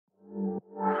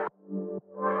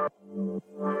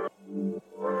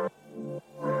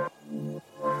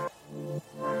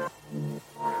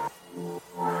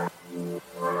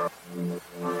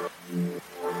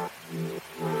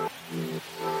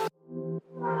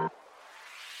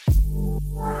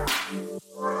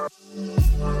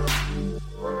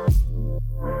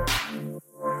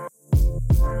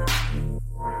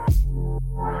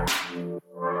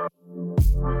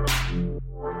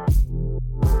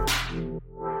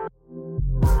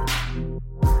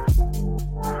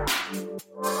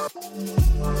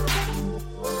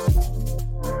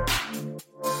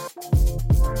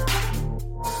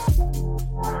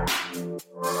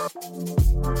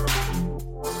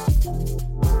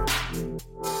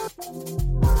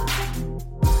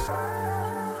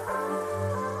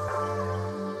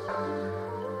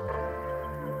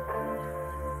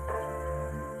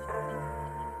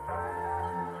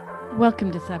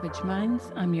Welcome to Savage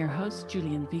Minds. I'm your host,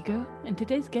 Julian Vigo, and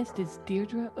today's guest is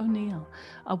Deirdre O'Neill,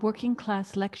 a working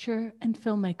class lecturer and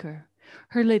filmmaker.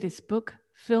 Her latest book,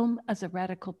 Film as a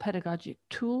Radical Pedagogic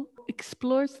Tool,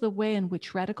 explores the way in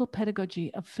which radical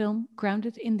pedagogy of film,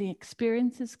 grounded in the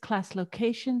experiences, class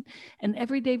location, and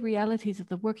everyday realities of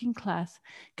the working class,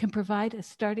 can provide a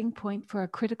starting point for a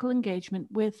critical engagement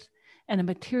with and a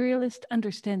materialist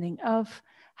understanding of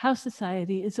how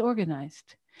society is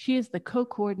organized. She is the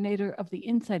co-coordinator of the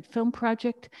Inside Film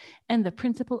Project and the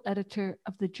principal editor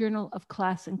of the Journal of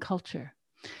Class and Culture.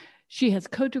 She has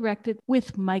co-directed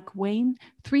with Mike Wayne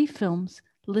 3 films,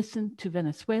 Listen to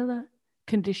Venezuela,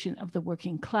 Condition of the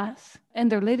Working Class,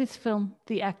 and their latest film,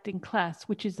 The Acting Class,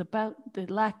 which is about the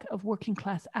lack of working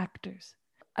class actors.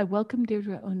 I welcome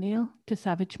Deirdre O'Neill to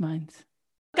Savage Minds.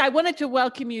 I wanted to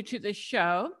welcome you to the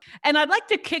show, and I'd like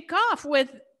to kick off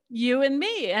with you and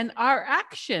me and our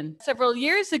action. Several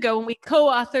years ago, when we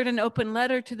co-authored an open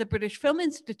letter to the British Film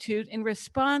Institute in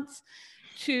response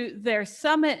to their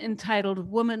summit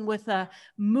entitled Woman with a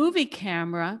Movie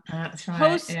Camera,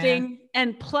 hosting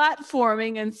and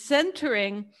platforming and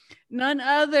centering none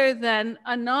other than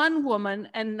a non-woman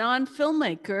and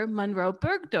non-filmmaker, Munroe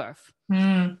Bergdorf.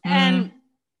 And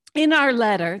in our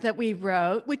letter that we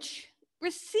wrote, which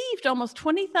received almost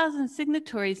 20,000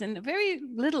 signatories in a very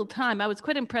little time. I was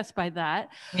quite impressed by that.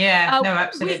 Yeah, no,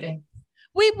 absolutely.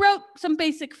 We wrote some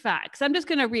basic facts. I'm just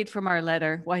going to read from our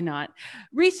letter. Why not?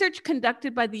 Research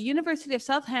conducted by the University of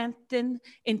Southampton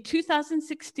in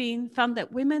 2016 found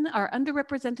that women are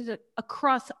underrepresented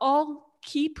across all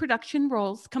key production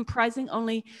roles, comprising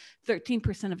only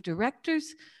 13% of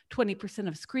directors, 20%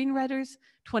 of screenwriters,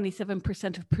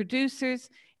 27% of producers,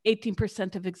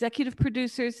 18% of executive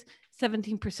producers,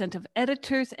 17% of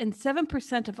editors, and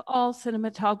 7% of all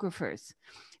cinematographers.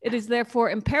 It is therefore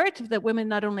imperative that women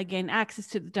not only gain access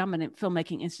to the dominant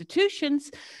filmmaking institutions,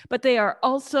 but they are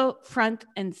also front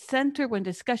and center when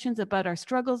discussions about our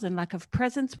struggles and lack of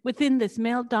presence within this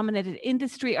male-dominated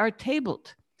industry are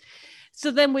tabled.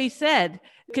 So then we said,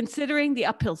 considering the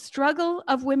uphill struggle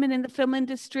of women in the film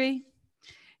industry,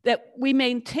 that we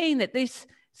maintain that this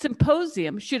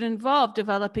symposium should involve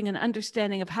developing an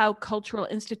understanding of how cultural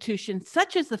institutions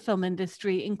such as the film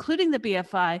industry, including the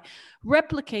BFI,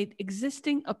 replicate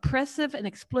existing oppressive and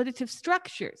exploitative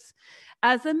structures.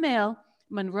 As a male,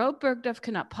 Munroe Bergdorf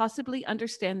cannot possibly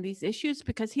understand these issues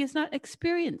because he has not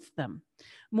experienced them.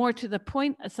 More to the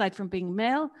point, aside from being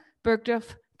male,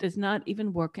 Bergdorf does not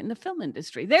even work in the film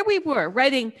industry. There we were,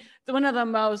 writing one of the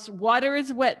most water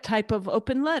is wet type of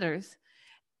open letters.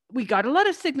 We got a lot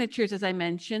of signatures, as I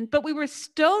mentioned, but we were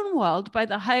stonewalled by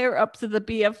the higher ups of the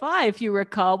BFI, if you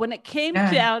recall, when it came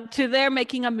down to their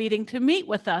making a meeting to meet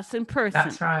with us in person.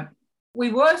 That's right. We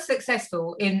were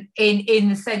successful in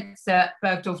the sense that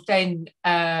Bergdorf then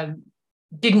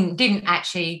didn't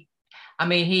actually. I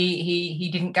mean, he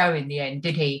didn't go in the end,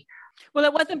 did he? Well,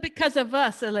 it wasn't because of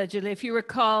us, allegedly. If you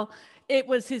recall, it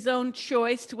was his own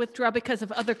choice to withdraw because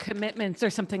of other commitments or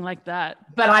something like that.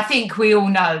 But I think we all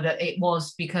know that it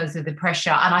was because of the pressure.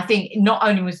 And I think not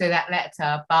only was there that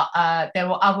letter, but there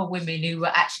were other women who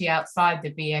were actually outside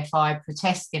the BFI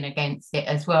protesting against it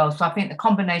as well. So I think the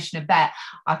combination of that,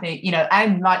 I think,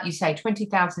 and like you say,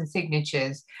 20,000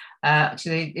 signatures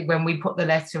when we put the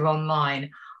letter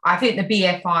online. I think the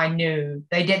BFI knew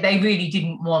they really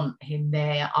didn't want him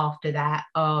there after that.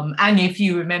 And if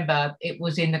you remember, it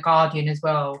was in The Guardian as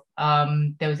well.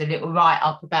 There was a little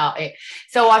write-up about it.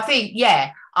 So I think,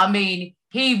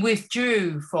 he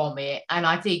withdrew from it. And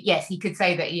I think, yes, he could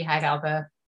say that he had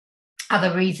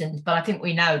other reasons, but I think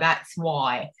we know that's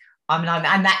why.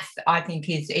 And that's, I think,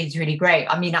 is really great.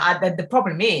 I mean, the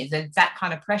problem is that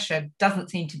kind of pressure doesn't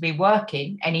seem to be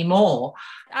working anymore.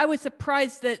 I was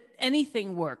surprised that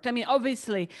anything worked. I mean,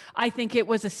 obviously, I think it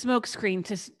was a smokescreen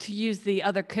to use the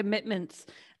other commitments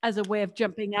as a way of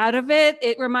jumping out of it.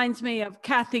 It reminds me of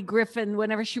Kathy Griffin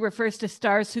whenever she refers to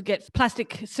stars who get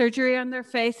plastic surgery on their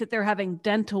face, that they're having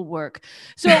dental work.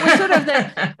 So it was sort of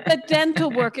the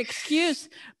dental work excuse.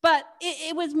 But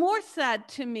it was more sad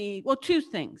to me. Well, 2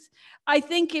 things. I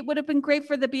think it would have been great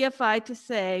for the BFI to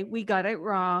say, we got it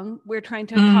wrong. We're trying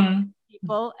to accommodate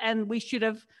people and we should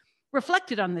have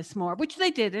reflected on this more, which they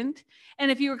didn't.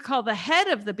 And if you recall, the head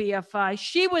of the BFI,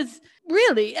 she was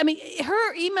really,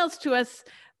 her emails to us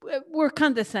were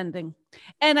condescending.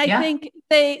 And I think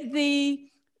the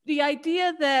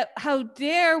idea that how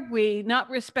dare we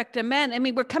not respect a man? I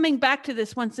mean, we're coming back to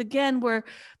this once again, where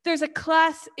there's a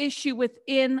class issue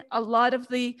within a lot of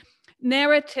the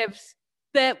narratives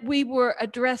that we were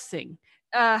addressing.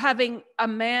 Having a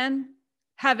man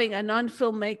having a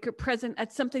non-filmmaker present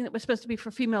at something that was supposed to be for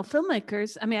female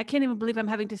filmmakers. I mean, I can't even believe I'm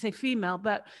having to say female,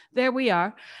 but there we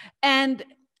are. And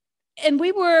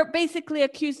we were basically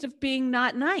accused of being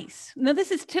not nice. Now,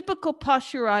 this is typical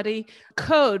Poshirati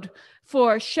code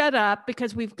for shut up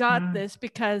because we've got this,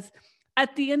 because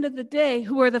at the end of the day,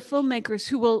 who are the filmmakers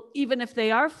who will, even if they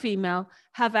are female,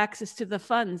 have access to the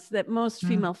funds that most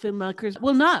female filmmakers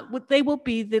will not? They will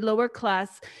be the lower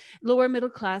middle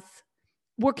class,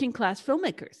 working class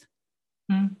filmmakers.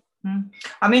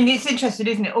 I mean, it's interesting,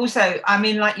 isn't it? Also, I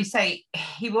mean, like you say,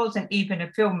 he wasn't even a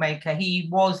filmmaker. He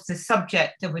was the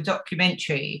subject of a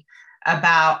documentary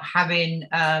about having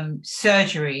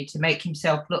surgery to make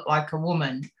himself look like a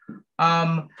woman.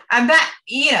 And that,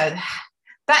 you know,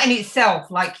 that in itself,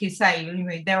 like you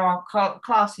say, there are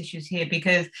class issues here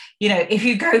because, you know, if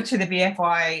you go to the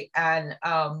BFI and,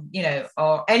 you know,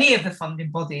 or any of the funding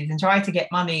bodies and try to get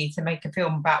money to make a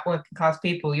film about working class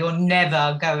people, you're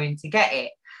never going to get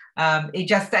it. It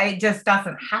just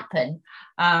doesn't happen.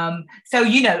 So,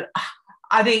 you know,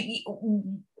 I think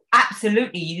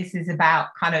absolutely this is about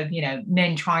kind of, you know,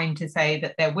 men trying to say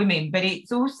that they're women, but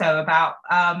it's also about,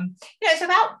 you know, it's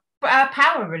about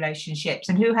power relationships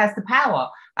and who has the power.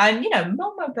 And, you know,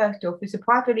 Melmoth Bergdorf is a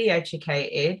privately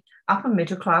educated upper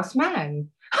middle class man.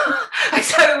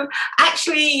 So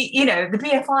actually, you know, the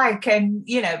BFI can,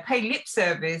 you know, pay lip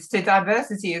service to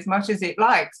diversity as much as it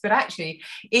likes, but actually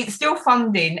it's still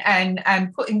funding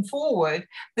and putting forward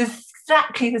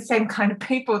exactly the same kind of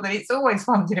people that it's always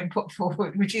funded and put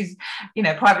forward, which is, you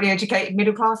know, privately educated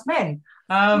middle class men.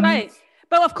 Right.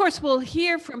 But of course, we'll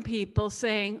hear from people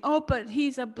saying, oh, but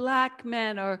he's a Black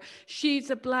man or she's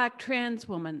a Black trans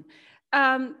woman.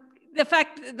 The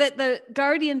fact that the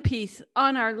Guardian piece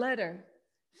on our letter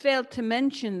failed to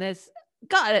mention this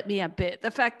got at me a bit.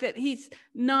 The fact that he's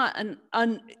not an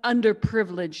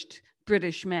underprivileged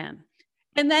British man.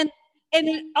 And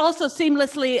it also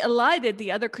seamlessly elided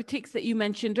the other critiques that you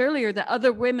mentioned earlier that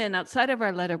other women outside of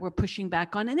our letter were pushing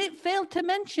back on, and it failed to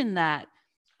mention that.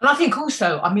 And I think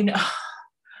also, I mean,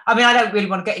 I don't really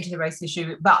want to get into the race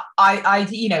issue, but I,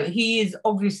 you know, he is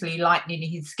obviously lightening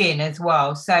his skin as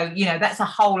well. So, you know, that's a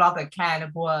whole other can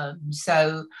of worms.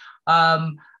 So,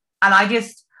 and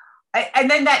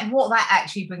then what that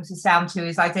actually brings us down to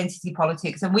is identity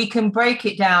politics. And we can break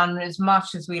it down as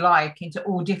much as we like into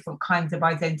all different kinds of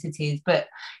identities. But,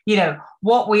 you know,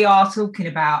 what we are talking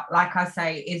about, like I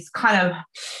say, is kind of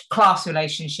class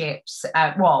relationships,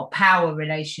 power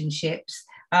relationships.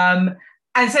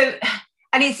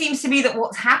 And it seems to me that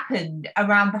what's happened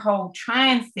around the whole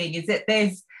trans thing is that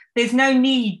there's no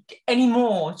need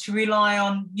anymore to rely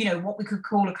on, you know, what we could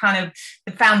call a kind of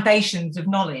the foundations of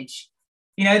knowledge.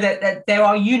 You know, that there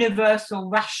are universal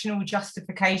rational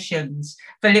justifications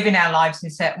for living our lives in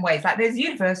certain ways. Like there's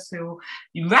universal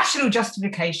rational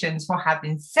justifications for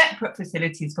having separate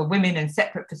facilities for women and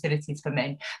separate facilities for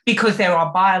men, because there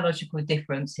are biological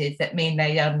differences that mean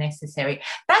they are necessary.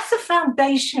 That's a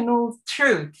foundational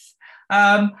truth.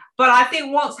 But I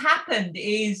think what's happened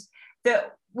is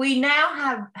that we now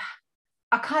have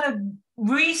a kind of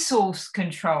resource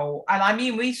control, and I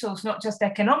mean resource not just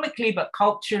economically but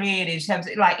culturally and in terms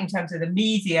of the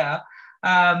media,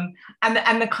 and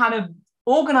the kind of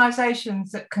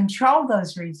organizations that control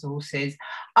those resources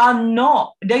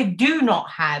do not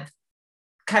have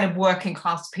kind of working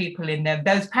class people in them.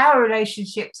 Those power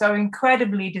relationships are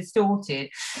incredibly distorted,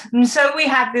 and so we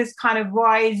have this kind of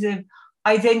rise of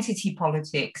identity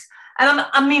politics. And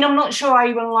I'm not sure I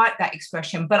even like that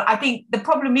expression, but I think the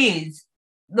problem is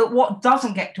that what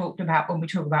doesn't get talked about when we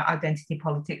talk about identity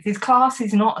politics is class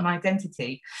is not an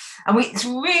identity. And it's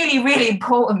really, really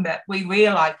important that we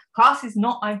realize class is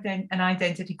not an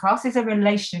identity. Class is a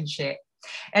relationship.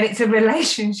 And it's a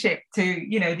relationship to,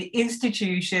 you know, the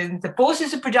institutions, the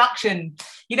forces of production.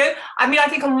 You know, I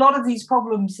think a lot of these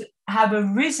problems have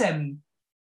arisen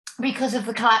because of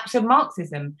the collapse of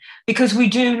Marxism, because we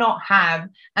do not have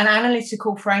an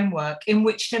analytical framework in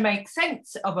which to make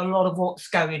sense of a lot of what's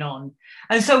going on.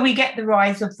 And so we get the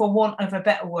rise of, for want of a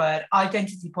better word,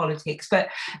 identity politics, but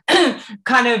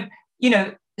kind of, you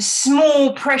know,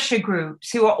 small pressure groups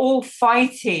who are all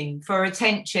fighting for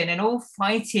attention and all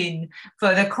fighting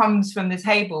for the crumbs from the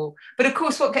table. But of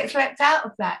course, what gets left out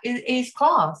of that is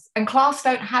class, and class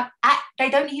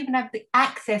don't even have the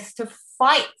access to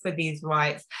fight for these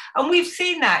rights. And we've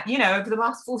seen that, you know, over the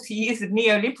last 40 years of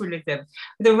neoliberalism,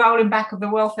 the rolling back of the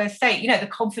welfare state, you know, the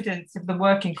confidence of the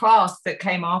working class that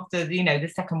came after, you know, the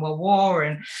Second World War.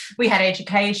 And we had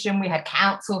education, we had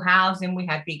council housing, we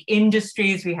had big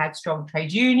industries, we had strong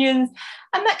trade unions,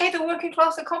 and that gave the working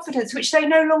class a confidence which they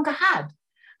no longer had.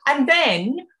 And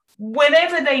then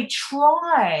whenever they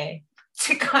try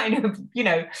to kind of,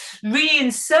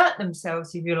 reinsert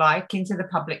themselves, if you like, into the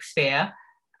public sphere,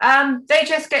 they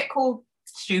just get called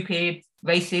stupid,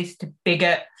 racist,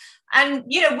 bigot. And,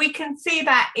 we can see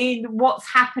that in what's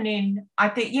happening, I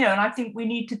think, and I think we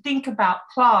need to think about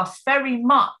class very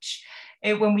much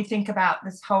when we think about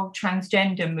this whole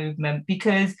transgender movement,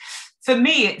 because for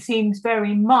me, it seems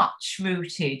very much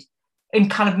rooted in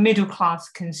kind of middle class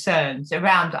concerns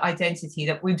around identity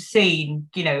that we've seen,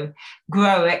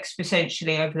 grow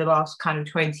exponentially over the last kind of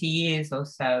 20 years or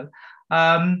so.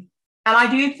 And I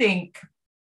do think,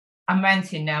 I'm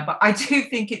ranting now, but I do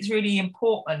think it's really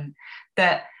important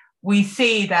that we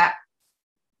see that,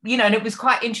 and it was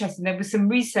quite interesting. There was some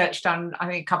research done, I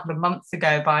think, a couple of months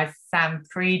ago by Sam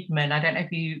Friedman, I don't know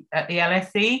if you, at the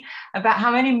LSE, about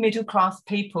how many middle-class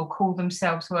people call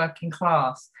themselves working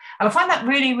class. And I find that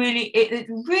really, really, it's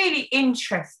really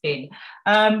interesting.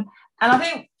 And I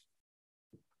think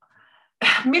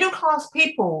middle-class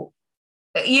people,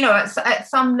 at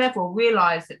some level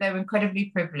realise that they're incredibly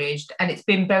privileged and it's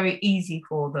been very easy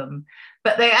for them,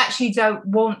 but they actually don't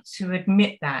want to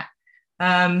admit that.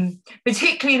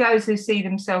 Particularly those who see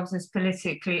themselves as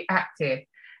politically active.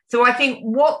 So I think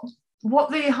what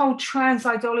the whole trans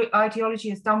ideology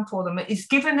has done for them is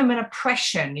given them an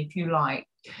oppression, if you like,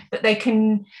 that they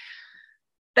can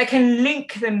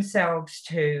link themselves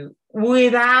to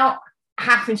without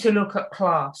having to look at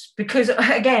class. Because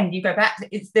again, you go back to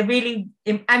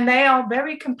and they are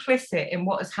very complicit in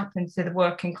what has happened to the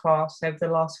working class over the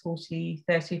last 40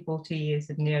 years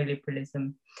of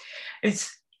neoliberalism.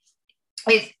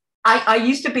 I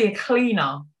used to be a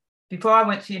cleaner. Before I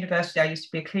went to university, I used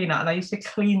to be a cleaner, and I used to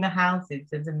clean the houses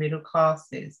of the middle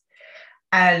classes.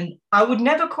 And I would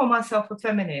never call myself a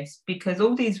feminist because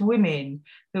all these women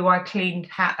who I cleaned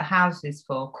houses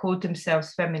for called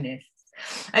themselves feminists.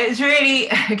 And it's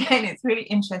really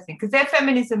interesting because their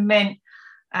feminism meant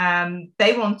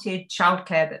they wanted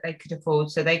childcare that they could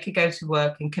afford so they could go to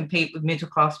work and compete with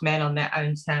middle-class men on their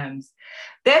own terms.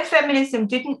 Their feminism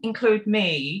didn't include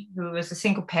me, who was a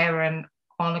single parent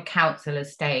on a council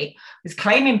estate, was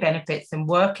claiming benefits and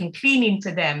working, cleaning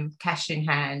for them, cash in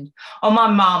hand, or my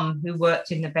mum, who worked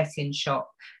in the betting shop.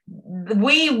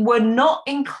 We were not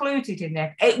included in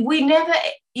there. We never,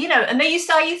 and I used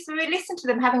to listen to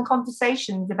them having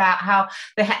conversations about how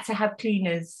they had to have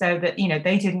cleaners so that,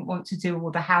 they didn't want to do all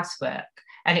the housework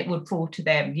and it would fall to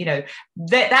them.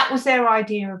 That was their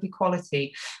idea of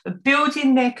equality,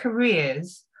 building their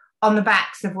careers on the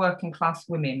backs of working class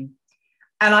women.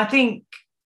 And I think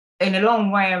in a long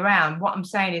way around, what I'm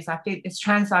saying is I think this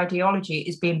trans ideology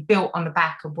is being built on the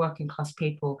back of working class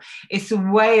people. It's a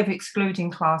way of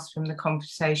excluding class from the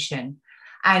conversation.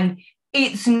 And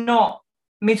it's not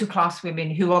middle class women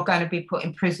who are going to be put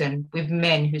in prison with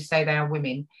men who say they are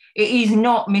women. It is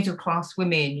not middle class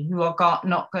women who are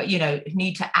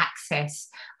need to access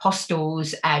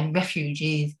hostels and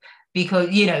refugees because,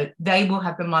 they will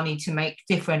have the money to make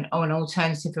different or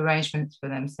alternative arrangements for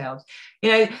themselves.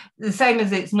 The same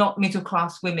as it's not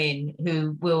middle-class women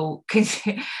who will,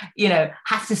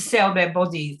 have to sell their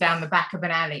bodies down the back of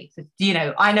an alley.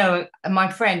 I know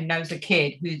my friend knows a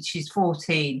kid she's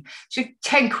 14. She had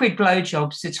 10 quid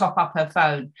blowjobs to top up her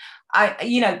phone.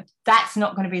 That's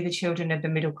not going to be the children of the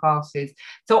middle classes.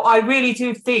 So I really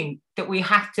do think that we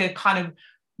have to kind of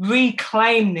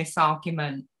reclaim this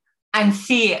argument and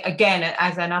see it again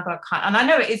as another kind, and I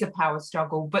know it is a power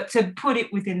struggle, but to put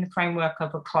it within the framework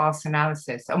of a class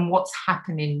analysis and what's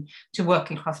happening to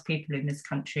working class people in this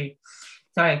country.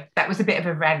 Sorry, that was a bit of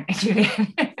a rant,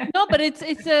 Julian. No, but it's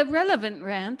a relevant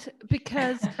rant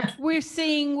because we're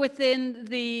seeing within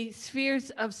the spheres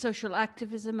of social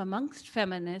activism amongst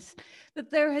feminists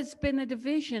that there has been a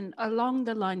division along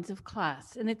the lines of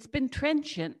class, and it's been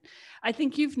trenchant. I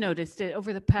think you've noticed it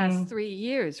over the past 3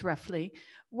 years, roughly,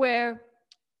 where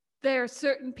there are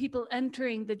certain people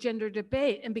entering the gender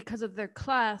debate and because of their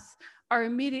class are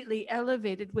immediately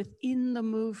elevated within the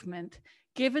movement,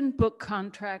 given book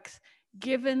contracts,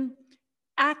 given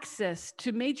access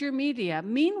to major media.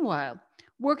 Meanwhile,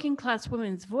 working class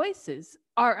women's voices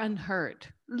are unheard,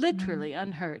 literally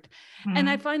unheard. And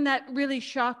I find that really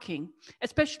shocking,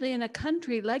 especially in a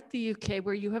country like the UK,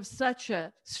 where you have such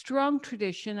a strong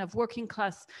tradition of working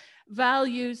class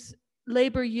values,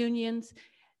 labor unions.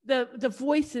 The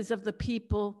voices of the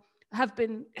people have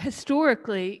been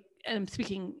historically, and I'm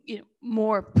speaking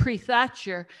more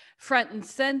pre-Thatcher, front and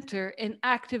center in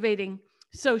activating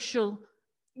social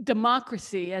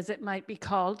democracy, as it might be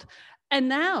called. And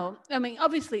now,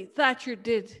 obviously, Thatcher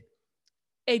did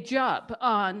a job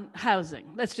on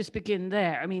housing. Let's just begin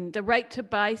there. The right to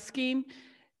buy scheme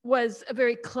was a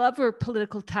very clever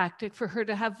political tactic for her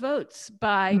to have votes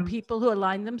by people who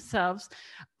align themselves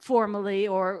formally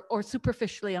or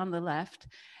superficially on the left.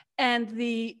 And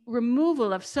the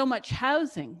removal of so much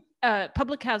housing,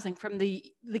 public housing from the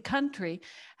country,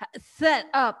 set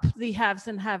up the haves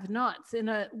and have-nots in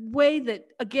a way that,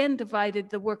 again, divided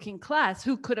the working class,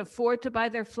 who could afford to buy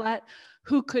their flat,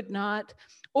 who could not,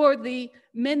 or the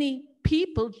many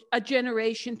people, a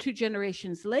generation, 2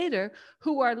 generations later,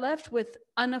 who are left with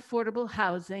unaffordable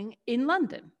housing in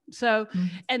London. So,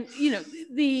 and, you know,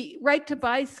 the right to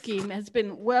buy scheme has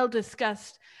been well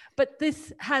discussed, but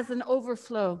this has an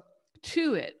overflow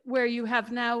to it, where you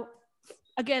have now,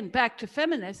 again, back to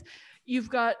feminists, you've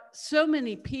got so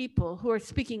many people who are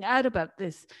speaking out about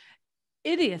this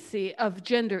idiocy of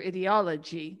gender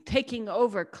ideology taking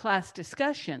over class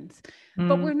discussions.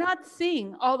 But we're not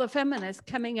seeing all the feminists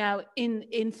coming out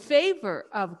in favor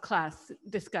of class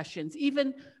discussions,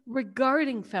 even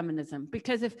regarding feminism,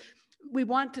 because if we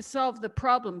want to solve the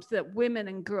problems that women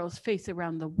and girls face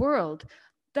around the world,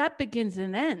 that begins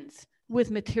and ends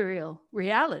with material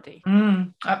reality.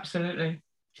 Absolutely.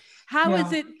 How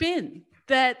has it been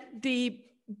that the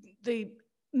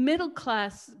middle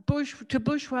class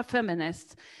bourgeois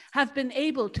feminists have been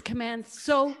able to command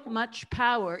so much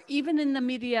power, even in the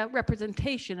media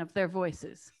representation of their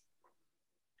voices?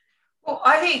 Well,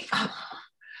 I think,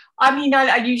 I mean,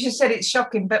 you just said it's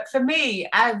shocking, but for me,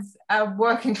 as a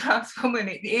working class woman,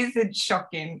 it isn't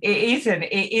shocking. It isn't.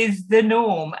 It is the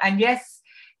norm. And yes,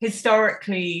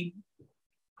 historically,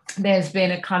 there's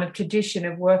been a kind of tradition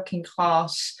of working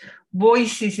class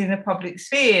voices in the public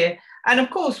sphere. And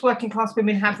of course, working class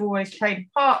women have always played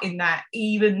a part in that,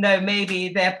 even though maybe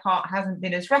their part hasn't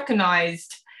been as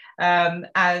recognised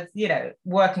as, you know,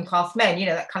 working class men, you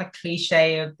know, that kind of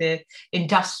cliche of the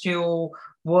industrial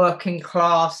working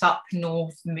class up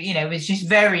north, you know, was just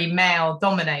very male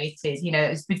dominated. You know,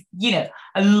 it's, you know,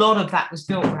 a lot of that was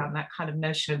built around that kind of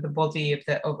notion of the body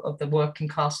of the working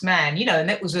class man, you know, and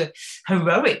it was a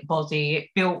heroic body. It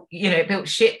built, you know, it built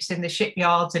ships in the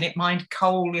shipyards, and it mined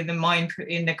coal in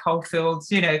the coal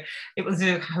fields. You know, it was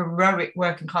a heroic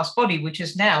working class body, which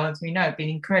has now, as we know, been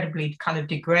incredibly kind of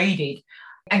degraded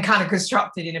and kind of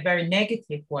constructed in a very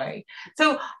negative way.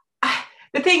 So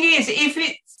the thing is, if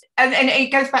it's, and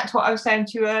it goes back to what I was saying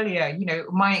to you earlier, you know,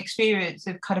 my experience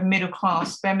of kind of middle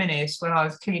class feminists when I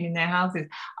was cleaning their houses.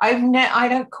 I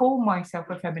don't call myself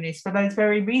a feminist for those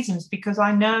very reasons, because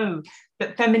I know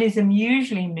that feminism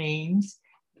usually means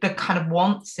the kind of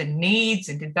wants and needs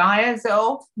and desires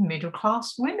of middle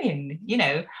class women, you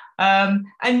know, and,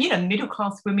 you know, middle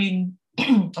class women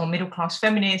or middle class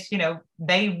feminists, you know,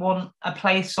 they want a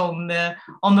place on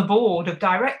the board of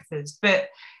directors, but,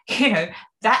 you know,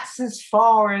 that's as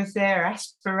far as their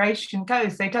aspiration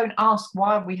goes. They don't ask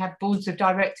why we have boards of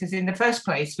directors in the first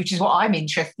place, which is what I'm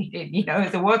interested in, you know,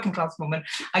 as a working class woman.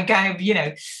 I kind of, you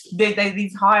know,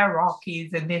 these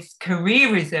hierarchies and this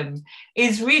careerism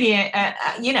is really,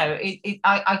 you know,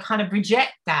 I kind of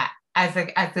reject that as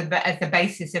the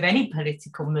basis of any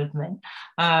political movement,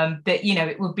 that, you know,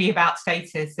 it would be about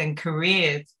status and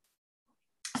careers.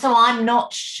 So I'm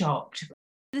not shocked.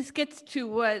 This gets to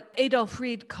what Adolf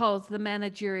Reed calls the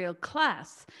managerial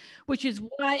class, which is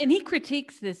why, and he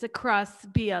critiques this across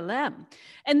BLM.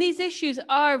 And these issues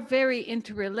are very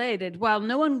interrelated. While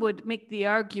no one would make the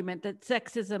argument that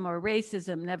sexism or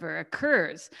racism never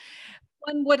occurs,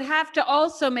 one would have to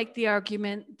also make the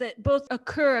argument that both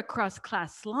occur across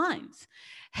class lines.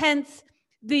 Hence,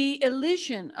 the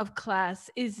elision of class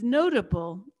is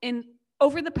notable in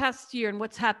over the past year and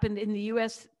what's happened in the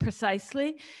US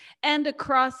precisely, and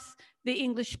across the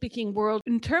English-speaking world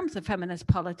in terms of feminist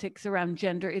politics around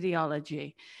gender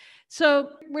ideology.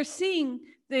 So we're seeing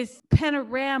this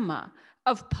panorama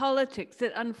of politics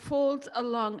that unfolds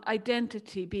along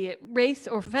identity, be it race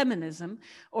or feminism,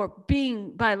 or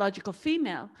being biological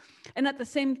female. And at the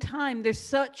same time, there's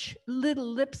such little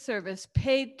lip service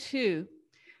paid to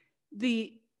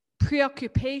the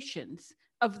preoccupations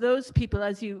of those people,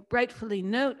 as you rightfully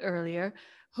note earlier,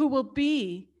 who will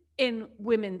be in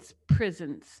women's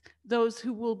prisons, those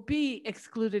who will be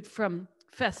excluded from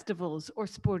festivals or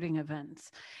sporting events.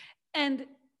 And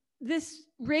this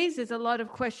raises a lot of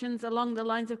questions along the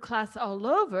lines of class all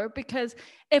over, because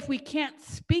if we can't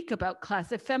speak about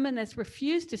class, if feminists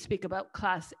refuse to speak about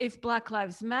class, if Black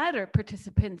Lives Matter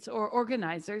participants or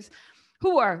organizers,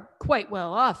 who are quite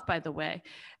well off, by the way,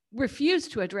 refuse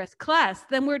to address class,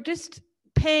 then we're just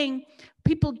paying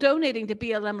people donating to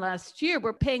BLM last year.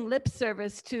 We're paying lip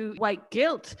service to white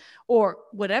guilt or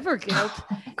whatever guilt.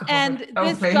 God, and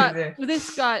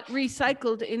this got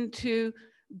recycled into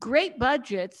great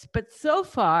budgets, but so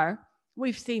far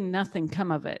we've seen nothing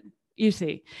come of it, you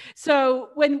see. So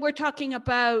when we're talking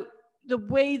about the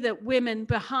way that women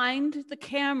behind the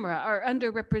camera are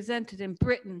underrepresented in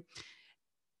Britain,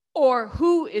 or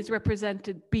who is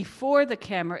represented before the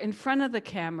camera, in front of the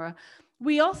camera,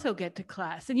 we also get to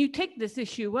class. And you take this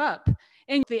issue up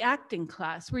in the acting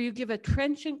class, where you give a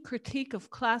trenchant critique of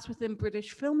class within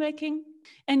British filmmaking.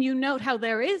 And you note how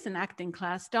there is an acting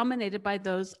class dominated by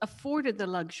those afforded the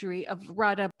luxury of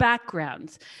RADA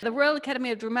backgrounds. The Royal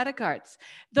Academy of Dramatic Arts,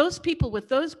 those people with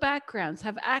those backgrounds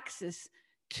have access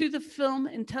to the film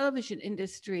and television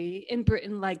industry in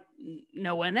Britain like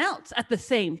no one else. At the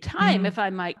same time, if I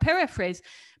might paraphrase,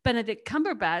 Benedict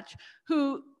Cumberbatch,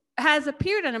 who has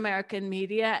appeared in American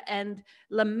media and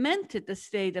lamented the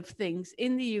state of things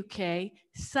in the UK,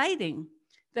 citing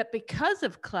that because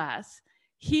of class,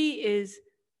 he is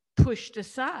pushed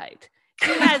aside.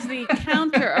 He has the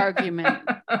counter argument,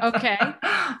 okay,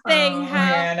 saying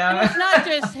and it's not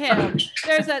just him.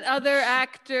 There's that other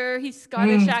actor, he's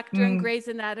Scottish actor in Grey's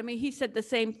Anatomy. He said the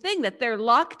same thing, that they're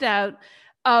locked out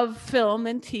of film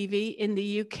and TV in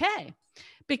the UK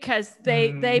because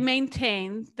they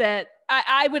maintain that,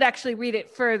 I would actually read it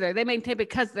further. They maintain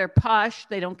because they're posh,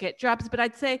 they don't get jobs. But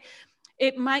I'd say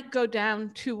it might go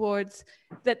down towards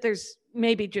that there's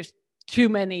maybe just too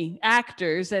many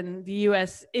actors and the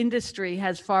US industry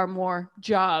has far more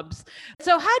jobs.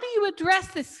 So how do you address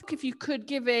this? If you could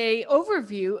give a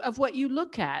overview of what you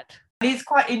look at. It's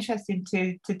quite interesting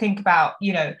to think about,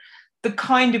 you know, the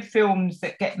kind of films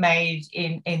that get made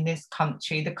in this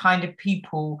country, the kind of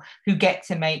people who get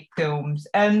to make films.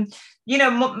 You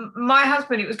know, my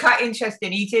husband, it was quite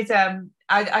interesting. He did,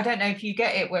 I don't know if you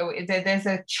get it, well, there's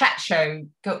a chat show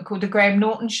called The Graham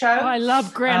Norton Show. Oh, I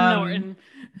love Graham Norton.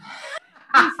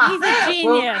 He's a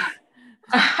genius.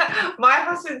 Well, my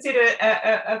husband did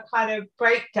a kind of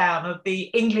breakdown of the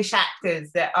English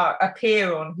actors that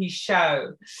appear on his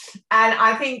show. And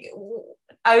I think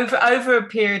over a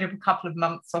period of a couple of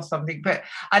months or something, but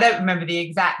I don't remember the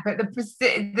exact, but the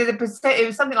percent, it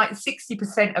was something like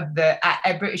 60% of the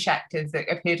British actors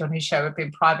that appeared on his show have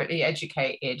been privately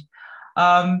educated.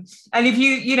 And if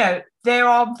you know, there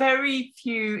are very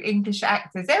few English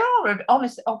actors. There are,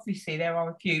 obviously there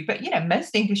are a few, but you know,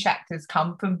 most English actors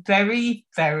come from very,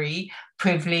 very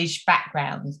privileged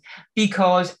backgrounds,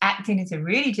 because acting is a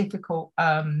really difficult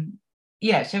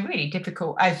it's a really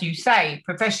difficult, as you say,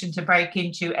 profession to break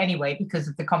into anyway because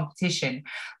of the competition.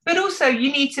 But also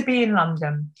you need to be in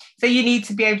London. So you need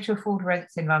to be able to afford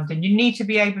rents in London. You need to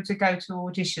be able to go to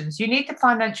auditions. You need the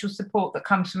financial support that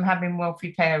comes from having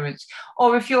wealthy parents.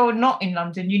 Or if you're not in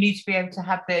London, you need to be able to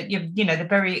have the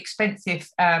very expensive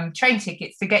train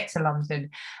tickets to get to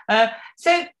London.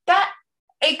 So that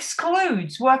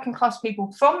excludes working class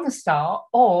people from the start,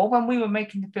 or when we were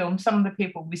making the film, some of the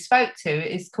people we spoke to,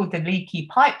 it's called the leaky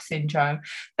pipe syndrome.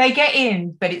 They get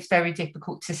in, but it's very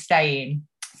difficult to stay in.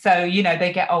 So, you know,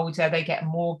 they get older, they get a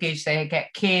mortgage, they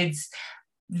get kids,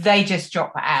 they just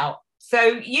drop out. So,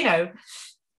 you know,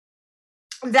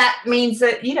 that means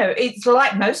that, you know, it's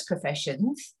like most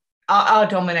professions are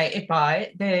dominated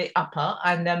by the upper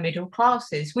and the middle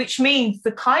classes, which means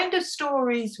the kind of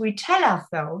stories we tell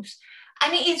ourselves.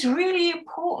 And it is really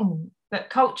important that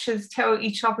cultures tell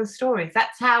each other's stories.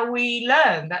 That's how we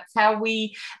learn. That's how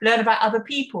we learn about other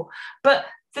people. But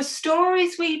the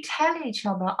stories we tell each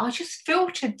other are just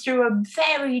filtered through a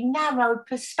very narrow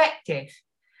perspective.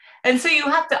 And so you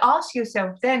have to ask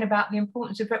yourself then about the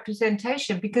importance of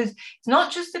representation, because it's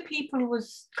not just the people who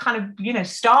was kind of, you know,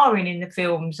 starring in the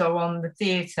films or on the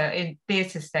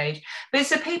theatre stage, but it's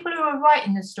the people who are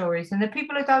writing the stories and the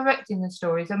people who are directing the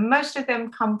stories. And most of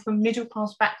them come from middle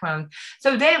class backgrounds.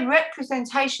 So their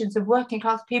representations of working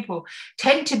class people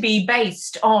tend to be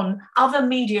based on other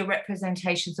media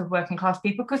representations of working class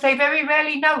people, because they very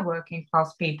rarely know working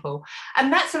class people.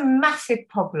 And that's a massive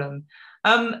problem.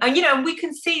 And, you know, we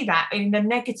can see that in the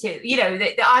negative, you know,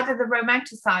 either the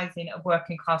romanticizing of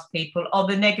working class people or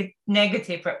the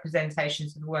negative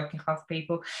representations of working class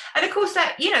people. And of course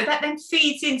that, you know, that then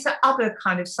feeds into other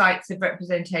kind of sites of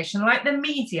representation, like the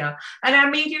media. And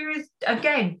our media is,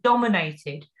 again,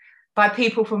 dominated by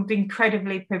people from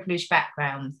incredibly privileged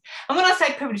backgrounds. And when I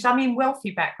say privileged, I mean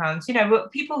wealthy backgrounds, you know,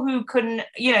 people who can,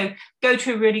 you know, go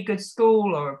to a really good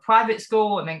school or a private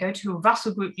school and then go to a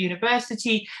Russell Group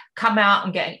university, come out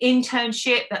and get an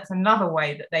internship. That's another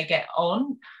way that they get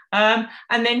on. And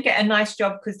then get a nice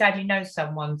job because daddy knows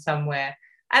someone somewhere.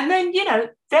 And then, you know,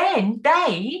 then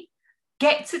they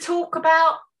get to talk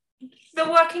about, the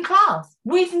working class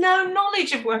with no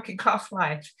knowledge of working class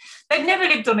life. They've never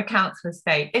lived on a council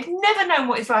estate. They've never known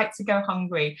what it's like to go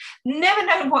hungry, never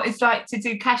known what it's like to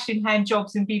do cash in hand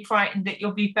jobs and be frightened that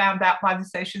you'll be found out by the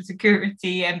social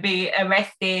security and be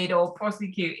arrested or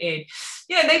prosecuted.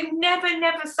 You know, they've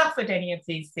never suffered any of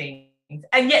these things.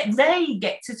 And yet they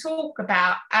get to talk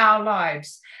about our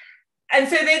lives. And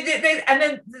so and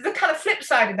then the kind of flip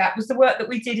side of that was the work that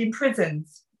we did in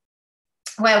prisons,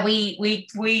 where we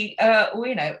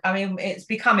you know, I mean, it's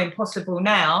become impossible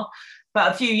now,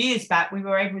 but a few years back we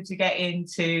were able to get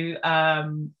into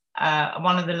one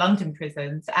of the London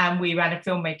prisons, and we ran a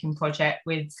filmmaking project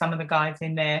with some of the guys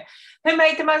in there who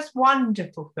made the most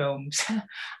wonderful films,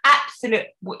 absolute,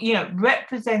 you know,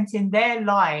 representing their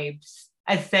lives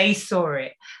as they saw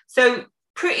it. So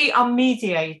pretty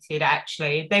unmediated,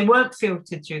 actually. They weren't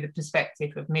filtered through the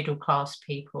perspective of middle class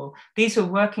people. These were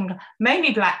working,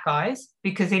 mainly Black guys,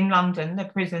 because in London, the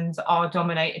prisons are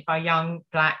dominated by young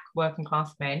Black working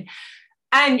class men.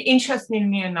 And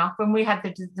interestingly enough, when we had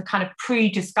the kind of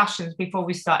pre-discussions before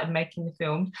we started making the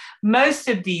film, most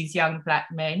of these young Black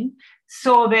men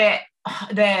saw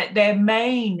their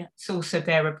main source of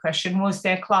their oppression was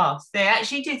their class. They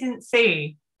actually didn't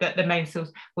see that the main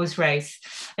source was race.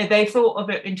 They thought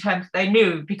of it in terms, they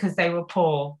knew because they were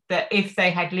poor, that if they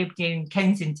had lived in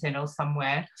Kensington or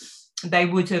somewhere, they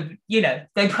would have, you know,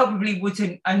 they probably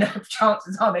wouldn't, enough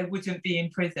chances are they wouldn't be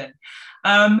in prison.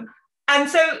 And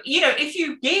so, you know, if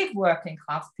you give working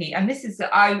class people, and this is,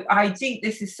 I think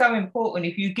this is so important,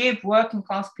 if you give working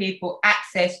class people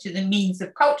access to the means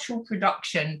of cultural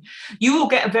production, you will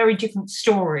get a very different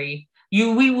story.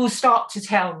 We will start to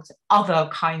tell other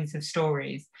kinds of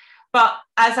stories. But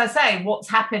as I say, what's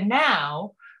happened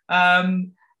now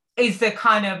is the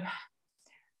kind of,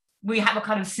 we have a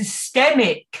kind of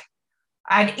systemic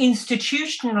and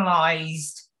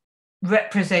institutionalized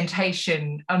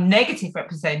representation, a negative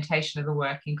representation of the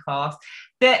working class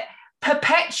that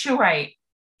perpetuate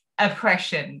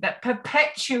oppression, that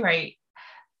perpetuate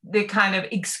the kind of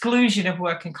exclusion of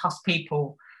working class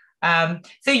people.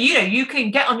 So, you know, you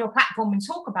can get on your platform and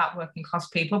talk about working class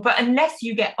people, but unless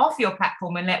you get off your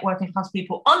platform and let working class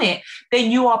people on it,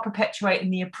 then you are perpetuating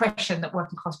the oppression that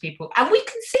working class people, and we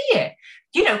can see it.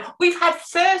 You know, we've had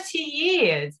 30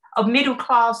 years of middle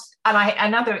class, and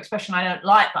another expression I don't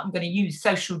like, but I'm going to use,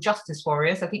 social justice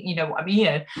warriors. I think you know what I mean. You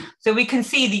know, so we can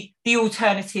see the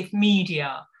alternative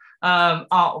media,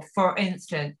 for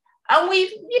instance. And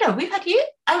we've had years,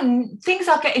 and things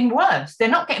are getting worse. They're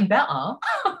not getting better.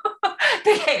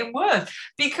 They're getting worse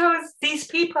because these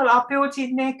people are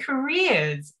building their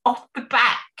careers off the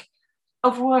back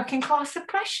of working class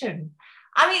oppression.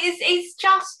 I mean, it's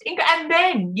just, and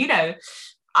then, you know,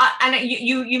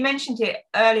 you mentioned it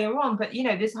earlier on, but, you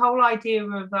know, this whole idea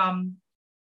of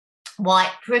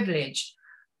white privilege.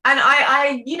 And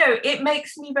I, you know, it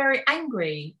makes me very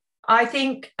angry. I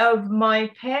think of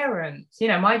my parents. You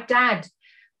know, my dad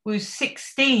was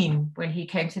 16 when he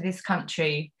came to this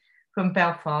country from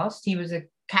Belfast. He was a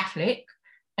Catholic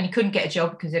and he couldn't get a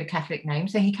job because he had a Catholic name.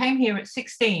 So he came here at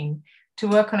 16 to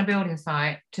work on a building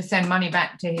site to send money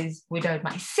back to his widowed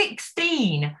mother.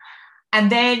 16.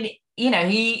 And then, you know,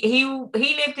 he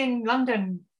lived in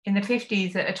London in the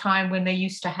 50s at a time when they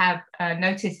used to have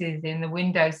notices in the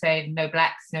window saying no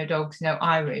blacks, no dogs, no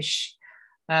Irish.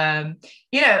 You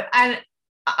know, and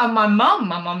my mum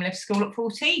left school at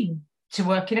 14 to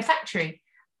work in a factory.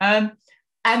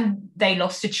 And they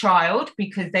lost a child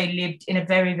because they lived in a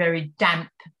very, very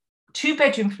damp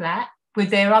 2-bedroom flat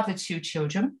with their other 2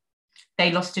 children.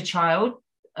 They lost a child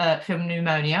from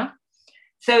pneumonia.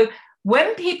 So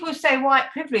when people say white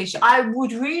privilege, I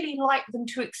would really like them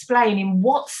to explain in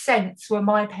what sense were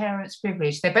my parents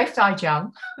privileged. They both died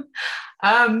young.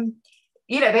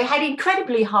 You know, they had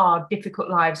incredibly hard, difficult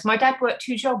lives. My dad worked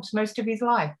 2 jobs most of his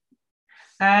life.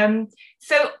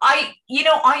 So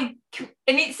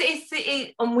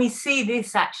and we see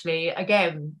this actually,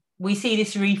 again, we see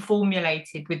this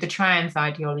reformulated with the trans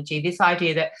ideology, this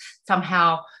idea that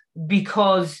somehow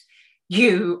because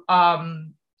you are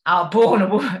born a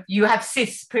woman, you have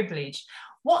cis privilege.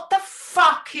 What the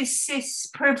fuck is cis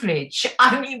privilege?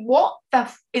 I mean,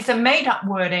 it's a made up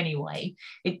word anyway.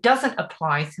 It doesn't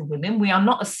apply to women. We are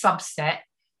not a subset.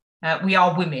 We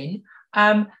are women.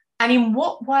 And in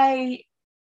what way,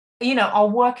 you know, are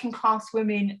working class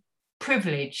women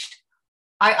privileged?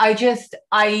 Yes,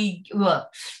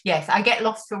 I get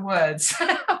lost for words.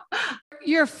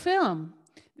 Your film,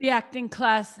 The Acting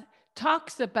Class,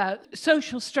 talks about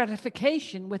social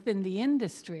stratification within the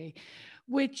industry,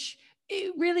 which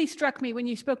it really struck me when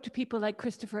you spoke to people like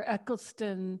Christopher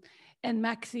Eccleston and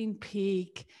Maxine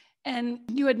Peake And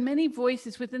you had many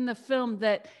voices within the film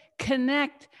that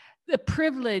connect the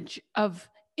privilege of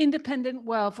independent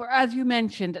wealth, or as you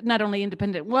mentioned, not only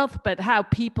independent wealth, but how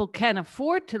people can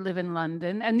afford to live in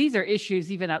London. And these are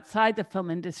issues even outside the film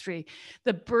industry.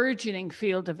 The burgeoning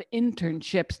field of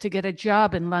internships to get a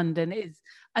job in London is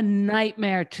a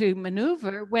nightmare to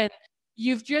maneuver when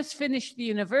you've just finished the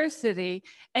university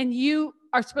and you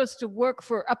are supposed to work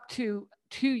for up to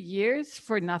 2 years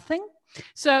for nothing.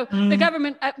 So the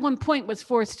government at one point was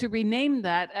forced to rename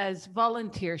that as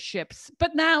volunteerships.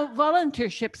 But now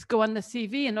volunteerships go on the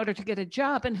CV in order to get a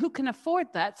job. And who can afford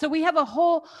that? So we have a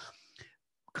whole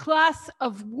class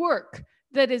of work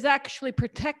that is actually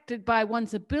protected by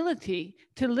one's ability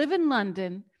to live in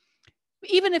London.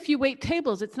 Even if you wait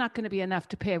tables, it's not going to be enough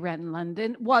to pay rent in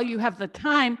London, while you have the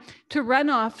time to run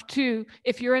off to,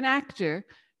 if you're an actor,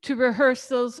 to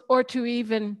rehearsals or to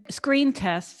even screen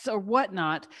tests or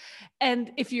whatnot.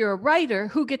 And if you're a writer,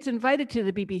 who gets invited to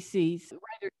the BBC's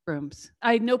writers' rooms?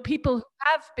 I know people who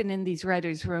have been in these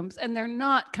writers' rooms and they're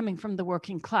not coming from the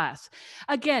working class.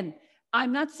 Again,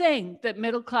 I'm not saying that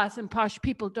middle class and posh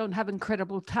people don't have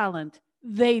incredible talent.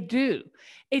 They do.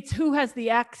 It's who has the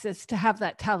access to have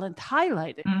that talent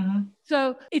highlighted.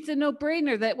 So it's a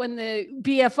no-brainer that when the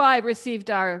BFI received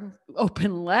our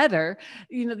open letter,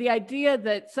 the idea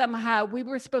that somehow we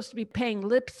were supposed to be paying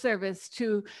lip service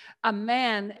to a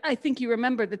man, I think you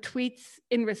remember the tweets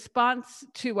in response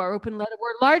to our open letter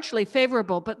were largely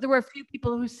favorable, but there were a few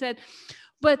people who said,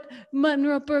 but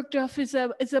Munroe Bergdorf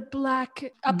is a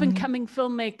Black up-and-coming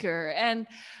filmmaker. And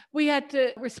we had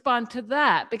to respond to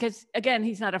that because, again,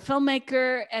 he's not a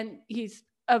filmmaker and he's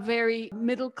a very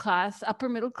middle class, upper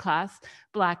middle class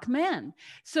Black man.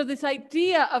 So this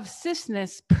idea of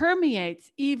cisness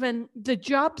permeates even the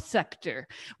job sector,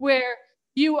 where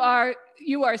you are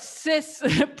cis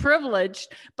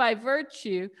privileged by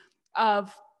virtue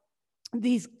of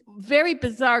these very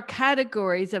bizarre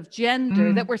categories of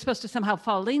gender that we're supposed to somehow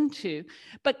fall into,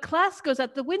 but class goes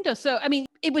out the window. So, I mean,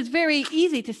 it was very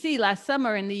easy to see last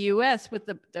summer in the US with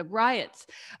the riots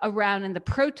around and the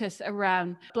protests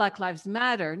around Black Lives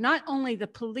Matter, not only the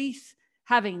police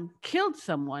having killed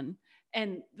someone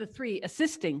and the 3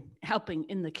 helping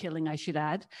in the killing, I should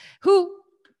add, who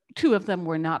 2 of them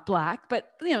were not Black,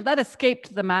 but that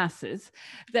escaped the masses,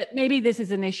 that maybe this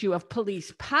is an issue of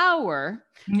police power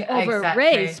over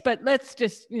race, but let's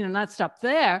just not stop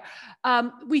there.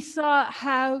 We saw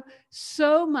how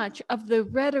so much of the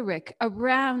rhetoric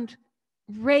around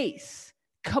race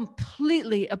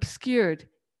completely obscured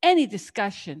any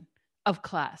discussion of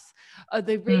class,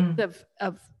 the rate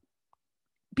of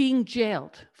being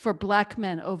jailed for Black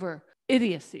men over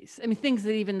idiocies. I mean, things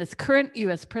that even this current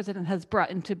US president has brought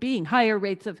into being, higher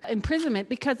rates of imprisonment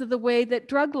because of the way that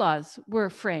drug laws were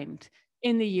framed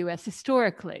in the US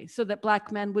historically, so that Black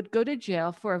men would go to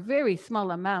jail for a very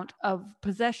small amount of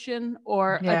possession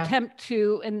or attempt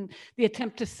to, and the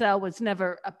attempt to sell was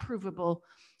never a provable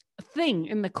thing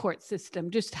in the court system.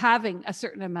 Just having a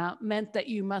certain amount meant that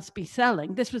you must be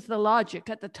selling. This was the logic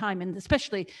at the time, and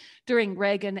especially during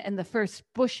Reagan and the first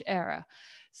Bush era.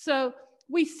 So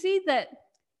we see that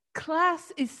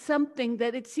class is something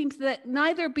that it seems that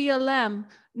neither BLM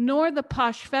nor the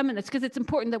posh feminists, because it's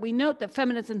important that we note that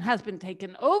feminism has been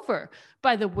taken over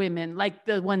by the women, like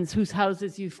the ones whose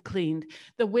houses you've cleaned,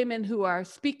 the women who are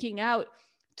speaking out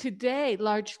today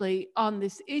largely on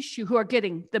this issue, who are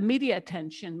getting the media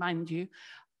attention, mind you,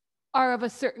 are of a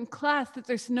certain class, that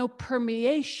there's no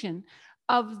permeation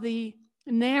of the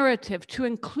narrative to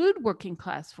include working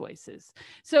class voices.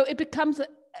 So it becomes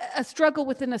a struggle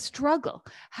within a struggle.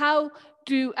 How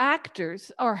do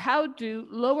actors, or how do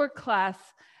lower class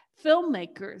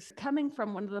filmmakers coming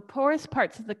from one of the poorest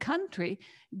parts of the country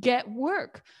get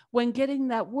work when getting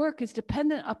that work is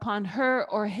dependent upon her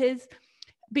or his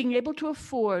being able to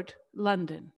afford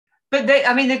London? But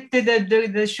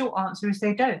the short answer is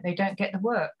they don't get the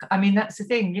work. I mean, that's the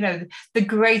thing, the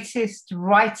greatest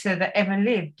writer that ever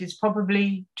lived is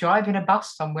probably driving a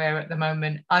bus somewhere at the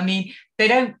moment. I mean, they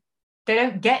don't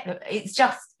get it. It's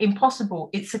just impossible.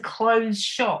 It's a closed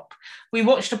shop. We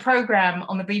watched a program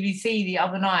on the BBC the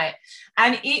other night,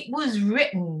 and it was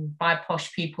written by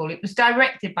posh people. It was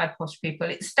directed by posh people.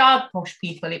 It starred posh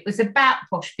people. It was about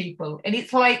posh people. And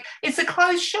it's like, it's a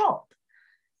closed shop.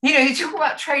 You talk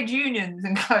about trade unions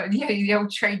and the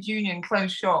old trade union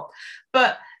closed shop.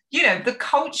 But the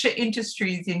culture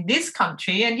industries in this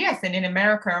country, and yes, and in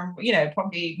America,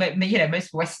 probably,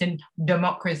 most Western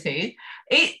democracies,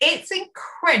 it's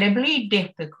incredibly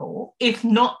difficult, if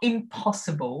not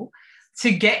impossible,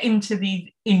 to get into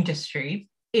the industry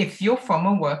if you're from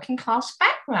a working class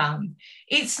background.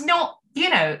 It's not,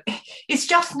 it's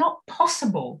just not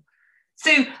possible.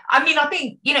 So, I mean, I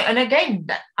think, and again,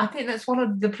 I think that's one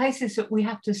of the places that we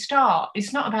have to start.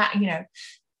 It's not about,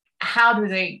 how do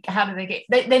they get,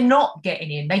 they're not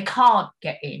getting in, they can't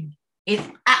get in. It's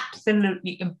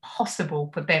absolutely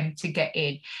impossible for them to get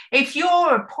in. If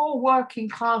you're a poor working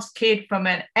class kid from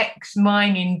an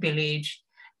ex-mining village,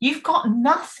 you've got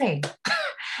nothing.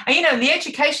 And, the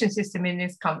education system in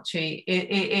this country,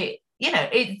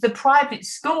 the private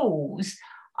schools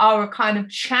are a kind of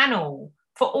channel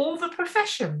for all the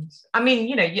professions. I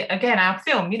mean, again, our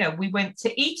film, we went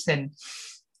to Eton.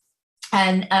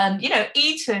 And,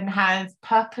 Eton has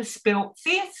purpose-built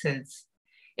theatres.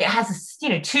 It has,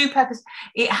 two purpose.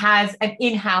 It has an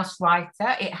in-house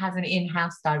writer. It has an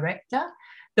in-house director.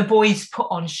 The boys put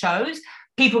on shows.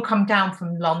 People come down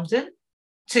from London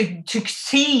to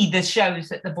see the shows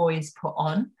that the boys put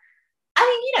on.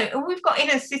 I mean, we've got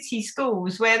inner city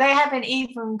schools where they haven't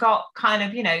even got kind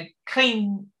of,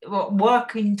 clean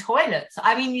working toilets.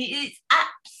 I mean, it's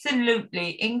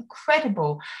absolutely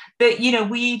incredible that,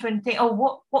 we even think,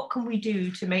 oh, what can we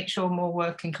do to make sure more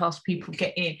working class people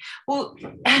get in? Well,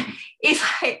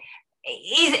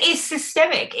 it's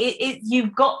systemic.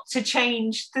 You've got to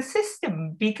change the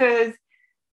system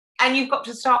and you've got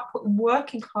to start putting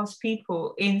working class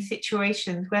people in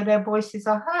situations where their voices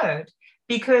are heard.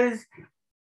 Because,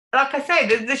 like I say,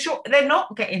 they're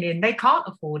not getting in. They can't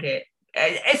afford it.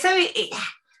 So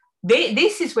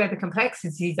this is where the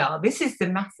complexities are. This is the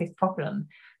massive problem.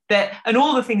 And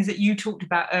all the things that you talked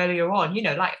about earlier on,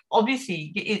 like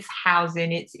obviously it's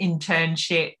housing, it's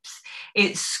internships,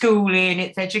 it's schooling,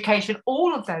 it's education,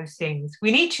 all of those things.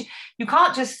 You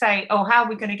can't just say, oh, how are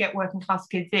we going to get working class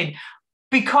kids in?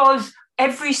 Because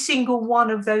every single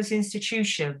one of those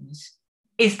institutions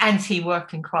is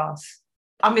anti-working class.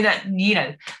 I mean,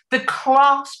 the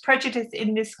class prejudice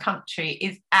in this country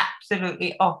is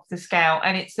absolutely off the scale,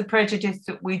 and it's the prejudice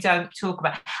that we don't talk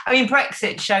about. I mean,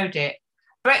 Brexit showed it.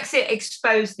 Brexit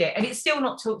exposed it, and it's still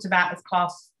not talked about as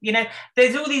class.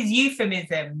 There's all these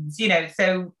euphemisms,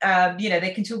 so,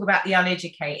 they can talk about the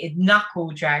uneducated,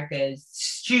 knuckle draggers,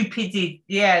 stupidity.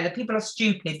 Yeah, the people are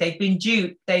stupid. They've been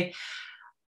duped.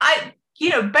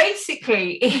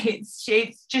 Basically, it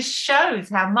just shows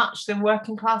how much the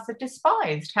working class are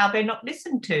despised, how they're not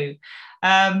listened to.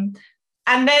 And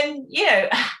then,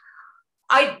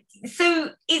 so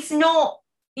it's not,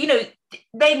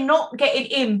 they're not getting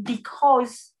in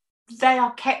because they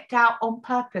are kept out on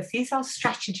purpose. These are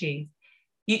strategies.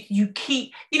 You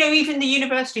keep, even the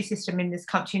university system in this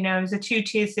country now is a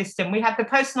two-tier system. We have the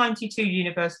post-92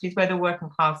 universities where the working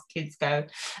class kids go,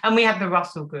 and we have the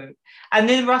Russell Group. And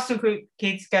then the Russell Group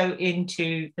kids go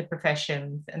into the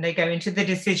professions and they go into the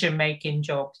decision-making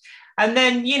jobs. And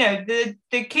then,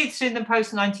 the kids in the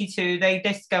post-92, they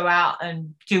just go out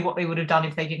and do what they would have done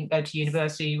if they didn't go to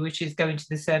university, which is go into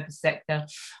the service sector,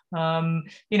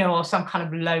 or some kind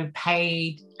of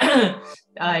low-paid,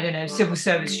 I don't know, civil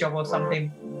service job or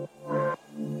something.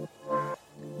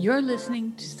 You're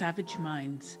listening to Savage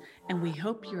Minds, and we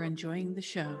hope you're enjoying the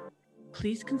show.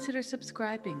 Please consider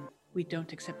subscribing. We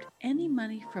don't accept any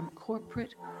money from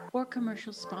corporate or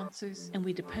commercial sponsors, and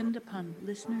we depend upon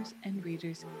listeners and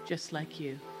readers just like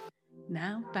you.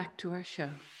 Now, back to our show.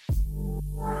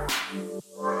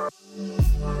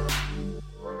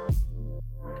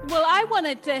 Well, I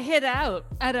wanted to hit out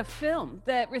at a film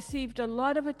that received a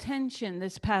lot of attention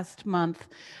this past month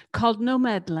called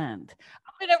Nomadland.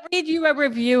 I'm going to read you a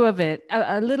review of it,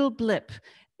 a little blip.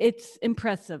 It's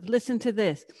impressive. Listen to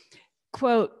this.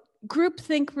 Quote,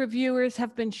 groupthink reviewers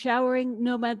have been showering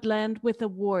Nomadland with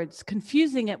awards,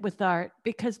 confusing it with art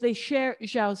because they share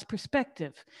Zhao's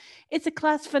perspective. It's a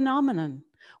class phenomenon.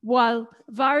 While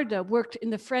Varda worked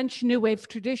in the French New Wave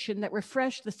tradition that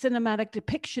refreshed the cinematic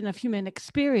depiction of human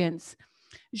experience,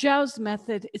 Zhao's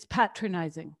method is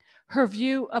patronizing. Her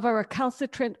view of a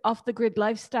recalcitrant off-the-grid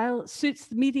lifestyle suits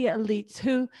the media elites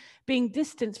who, being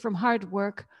distanced from hard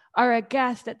work, are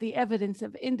aghast at the evidence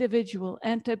of individual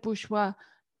anti-bourgeois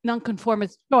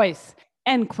nonconformist choice,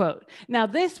 end quote. Now,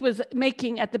 this was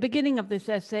making, at the beginning of this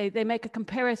essay, they make a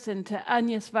comparison to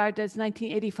Agnes Varda's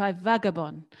 1985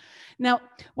 Vagabond. Now,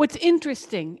 what's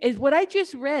interesting is what I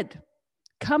just read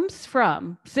comes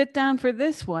from, sit down for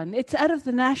this one, it's out of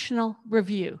the National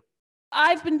Review.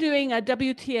 I've been doing a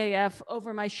WTAF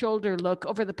over my shoulder look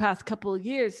over the past couple of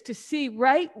years to see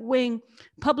right-wing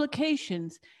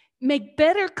publications make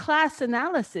better class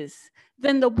analysis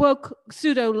than the woke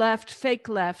pseudo-left, fake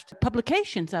left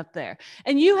publications out there.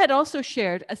 And you had also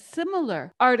shared a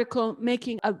similar article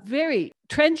making a very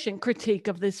trenchant critique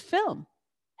of this film.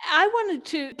 I wanted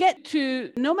to get to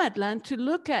Nomadland to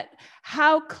look at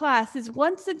how class is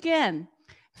once again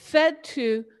fed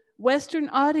to Western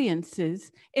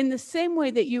audiences in the same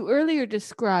way that you earlier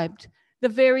described the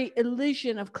very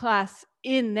illusion of class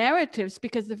in narratives,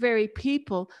 because the very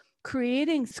people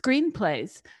creating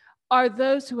screenplays are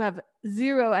those who have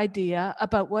zero idea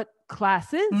about what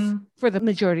class is for the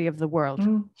majority of the world.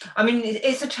 I mean,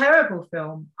 it's a terrible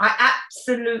film. I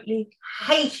absolutely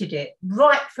hated it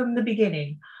right from the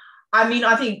beginning. I mean,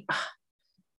 I think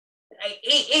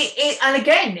and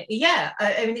again,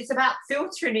 I mean, it's about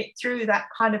filtering it through that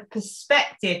kind of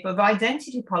perspective of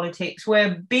identity politics,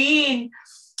 where being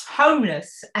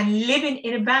homeless and living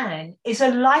in a van is a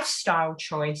lifestyle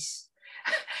choice.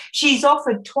 She's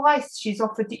offered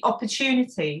the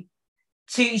opportunity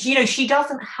to, you know, she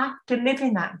doesn't have to live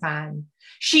in that van.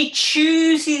 She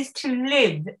chooses to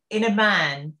live in a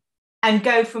van and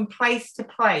go from place to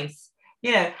place.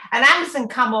 You know, and Amazon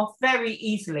come off very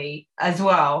easily as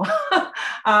well.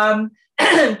 So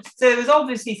there was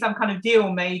obviously some kind of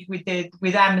deal made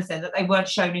with Amazon that they weren't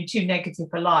shown in too negative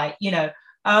a light. You know,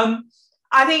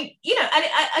 I think, you know, and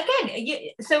again,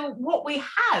 so what we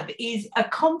have is a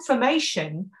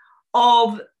confirmation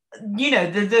of, you know,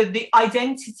 the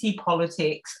identity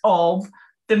politics of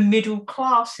the middle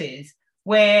classes,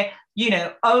 where, you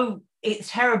know, oh,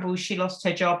 it's terrible, she lost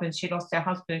her job and she lost her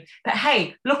husband, but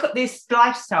hey, look at this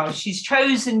lifestyle she's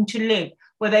chosen to live,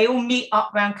 where they all meet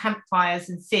up around campfires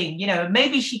and sing. You know,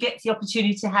 maybe she gets the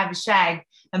opportunity to have a shag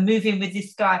and move in with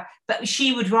this guy, but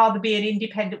she would rather be an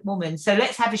independent woman. So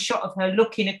let's have a shot of her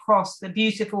looking across the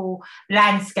beautiful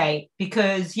landscape,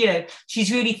 because, you know,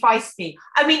 she's really feisty.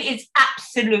 I mean, it's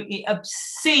absolutely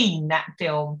obscene, that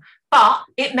film, but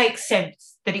it makes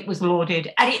sense that it was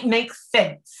lauded, and it makes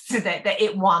sense that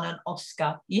it won an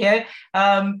Oscar, you know?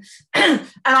 And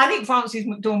I think Frances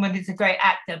McDormand is a great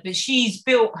actor, but she's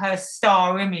built her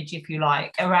star image, if you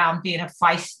like, around being a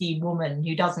feisty woman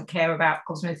who doesn't care about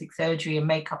cosmetic surgery and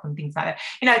makeup and things like that.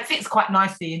 You know, it fits quite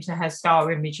nicely into her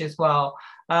star image as well.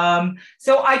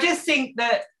 So I just think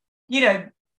that, you know,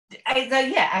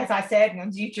 as I said,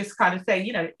 and you just kind of say,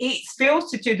 you know, it's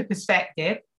filtered through the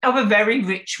perspective of a very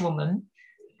rich woman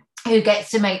who gets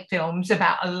to make films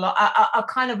about a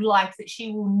kind of life that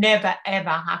she will never, ever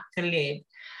have to live.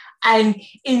 And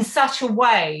in such a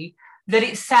way that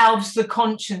it salves the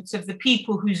conscience of the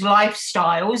people whose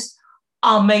lifestyles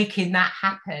are making that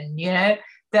happen, you know?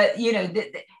 That, you know,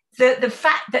 the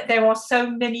fact that there are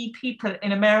so many people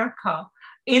in America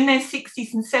in their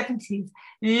 60s and 70s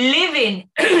living,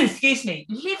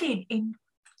 living in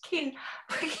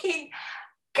freaking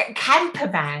camper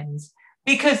vans,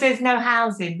 because there's no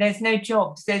housing, there's no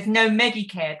jobs, there's no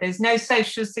Medicare, there's no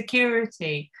social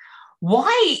security.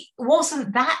 Why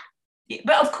wasn't that?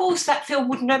 But of course, that film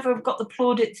would never have got the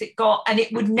plaudits it got, and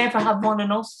it would never have won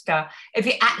an Oscar if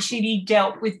it actually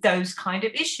dealt with those kind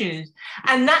of issues.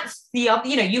 And that's the other,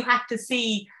 you know, you have to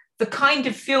see the kind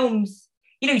of films,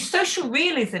 you know, social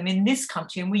realism in this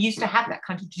country, and we used to have that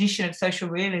kind of tradition of social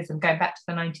realism going back to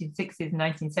the 1960s and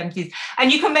 1970s.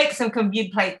 And you can make some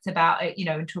complaints about it, you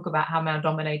know, and talk about how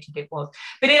male-dominated it was.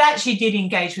 But it actually did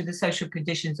engage with the social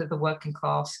conditions of the working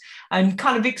class and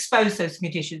kind of expose those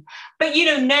conditions. But, you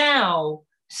know, now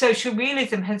social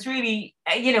realism has really,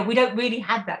 you know, we don't really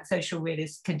have that social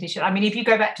realist condition. I mean, if you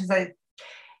go back to the,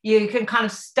 you can kind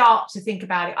of start to think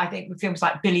about it, I think, with films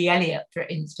like Billy Elliot, for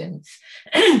instance,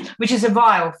 which is a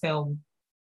vile film.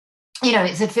 You know,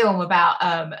 it's a film about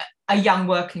a young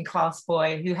working class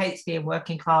boy who hates being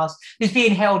working class, who's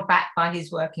being held back by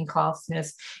his working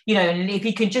classness, you know, and if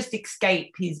he can just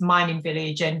escape his mining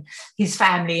village and his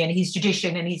family and his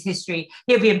tradition and his history,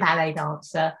 he'll be a ballet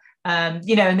dancer.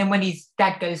 You know, and then when his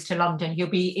dad goes to London, he'll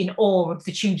be in awe of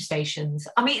the tube stations.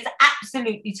 I mean, it's an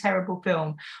absolutely terrible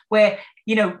film where,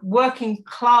 you know, working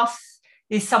class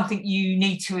is something you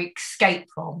need to escape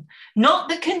from. Not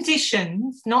the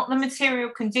conditions, not the material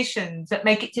conditions that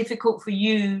make it difficult for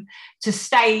you to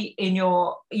stay in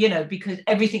your, you know, because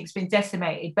everything's been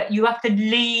decimated, but you have to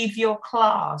leave your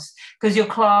class because your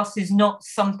class is not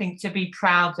something to be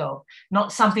proud of,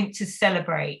 not something to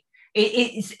celebrate.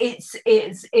 It's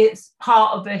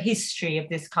part of the history of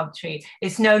this country.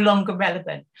 It's no longer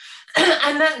relevant.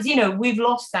 And that's, you know, we've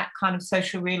lost that kind of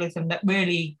social realism that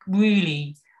really,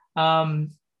 really, I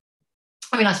mean,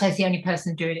 I suppose the only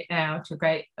person doing it now to a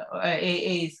great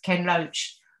is Ken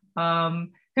Loach,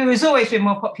 who has always been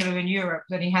more popular in Europe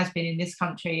than he has been in this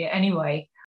country anyway.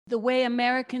 The way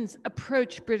Americans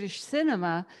approach British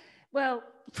cinema, well,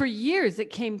 for years, it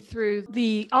came through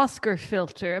the Oscar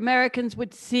filter. Americans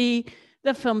would see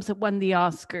the films that won the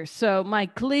Oscar. So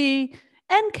Mike Leigh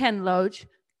and Ken Loach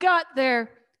got their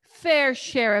fair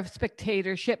share of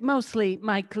spectatorship, mostly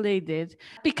Mike Leigh did,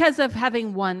 because of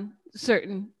having won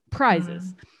certain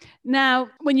prizes. Now,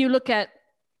 when you look at,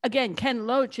 again, Ken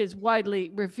Loach is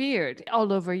widely revered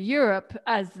all over Europe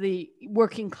as the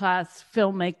working class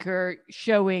filmmaker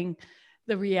showing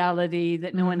the reality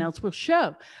that no one else will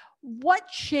show. What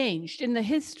changed in the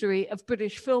history of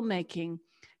British filmmaking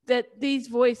that these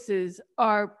voices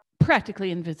are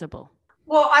practically invisible?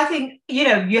 Well, I think,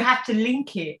 you have to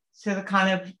link it to the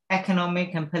kind of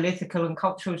economic and political and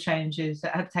cultural changes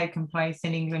that have taken place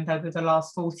in England over the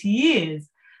last 40 years.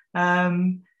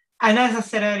 And as I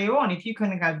said earlier on, if you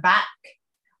kind of go back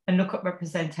and look at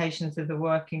representations of the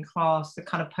working class, the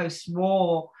kind of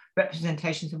post-war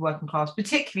representations of working class,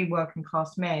 particularly working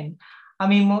class men, I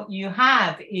mean, what you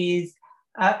have is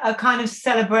a kind of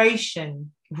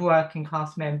celebration of working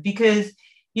class men because,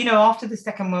 after the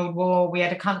Second World War, we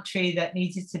had a country that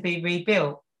needed to be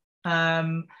rebuilt.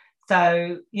 It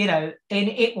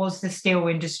was the steel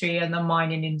industry and the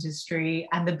mining industry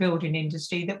and the building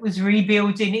industry that was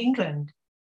rebuilding England.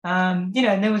 And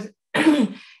there was,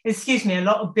 a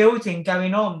lot of building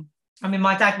going on. I mean,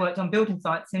 my dad worked on building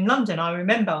sites in London, I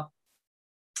remember,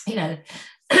 in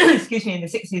the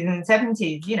 60s and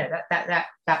 70s,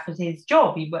 that was his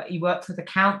job. He worked for the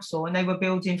council and they were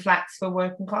building flats for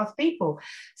working class people.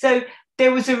 So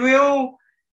there was a real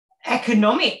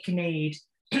economic need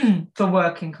for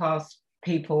working class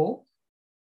people.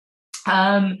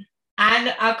 And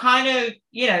I kind of,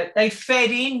 they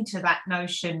fed into that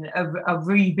notion of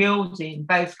rebuilding,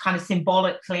 both kind of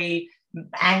symbolically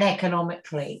and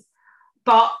economically.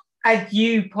 But as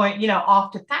you point,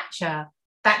 after Thatcher,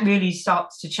 that really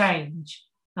starts to change.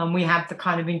 And we have the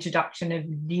kind of introduction of,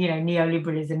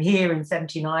 neoliberalism here in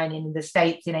 79, in the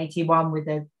States in 81 with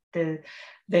with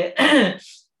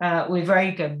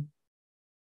Reagan.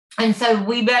 And so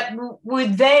we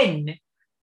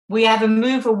have a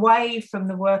move away from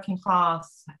the working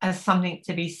class as something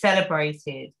to be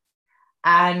celebrated.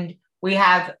 And we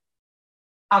have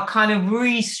a kind of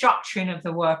restructuring of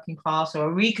the working class, or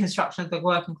a reconstruction of the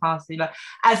working class,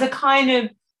 as a kind of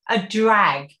a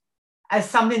drag, as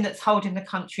something that's holding the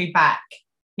country back.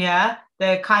 Yeah,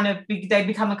 they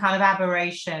become a kind of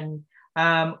aberration,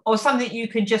 or something you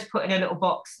can just put in a little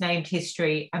box named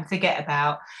history and forget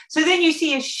about. So then you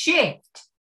see a shift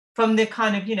from the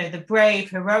kind of, the brave,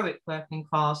 heroic working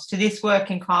class to this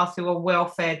working class who are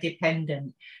welfare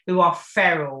dependent, who are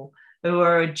feral, who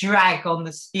are a drag on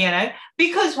the,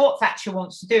 because what Thatcher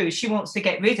wants to do is she wants to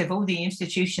get rid of all the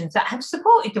institutions that have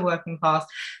supported the working class,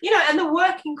 and the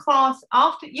working class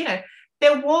after,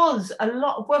 there was a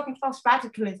lot of working class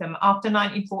radicalism after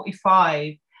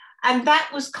 1945. And that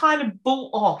was kind of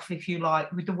bought off, if you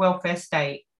like, with the welfare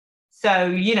state. So,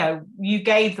 you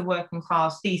gave the working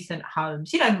class decent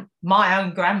homes. My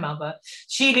own grandmother,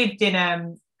 she lived in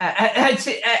a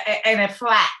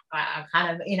flat,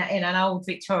 kind of in an old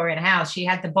Victorian house. She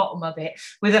had the bottom of it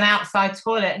with an outside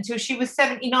toilet until she was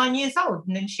 79 years old.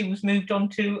 And then she was moved on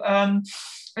to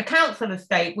a council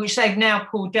estate, which they've now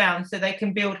pulled down so they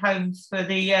can build homes for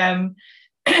the,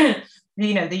 the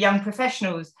young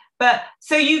professionals. But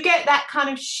so you get that kind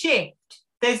of shift.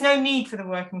 There's no need for the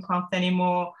working class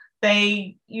anymore.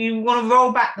 You want to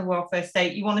roll back the welfare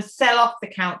state. You want to sell off the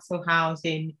council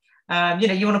housing.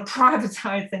 You want to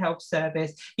privatise the health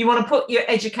service. You want to put your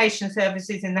education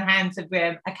services in the hands of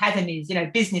academies,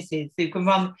 businesses who can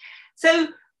run. So,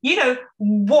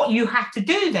 what you have to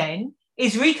do then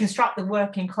is reconstruct the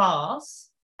working class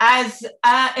as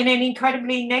in an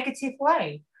incredibly negative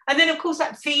way. And then, of course,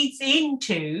 that feeds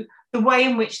into the way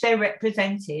in which they're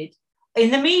represented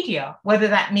in the media, whether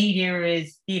that media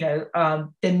is, the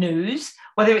news,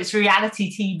 whether it's reality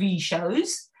TV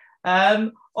shows,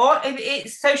 or if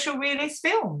it's social realist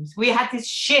films. We had this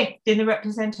shift in the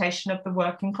representation of the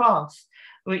working class,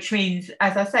 which means,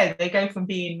 as I say, they go from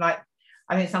being like,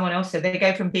 I think someone else said, they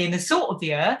go from being the salt of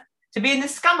the earth to being the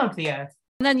scum of the earth.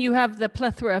 And then you have the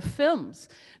plethora of films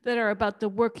that are about the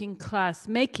working class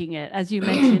making it. As you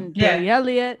mentioned, Billy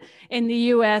Elliot. In the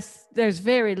US, there's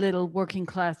very little working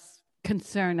class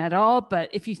concern at all. But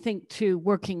if you think to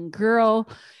Working Girl,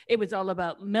 it was all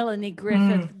about Melanie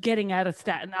Griffith getting out of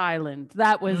Staten Island.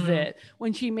 That was it.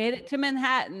 When she made it to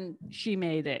Manhattan, she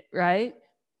made it, right?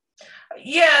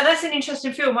 Yeah, that's an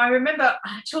interesting film. I remember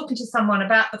talking to someone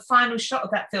about the final shot of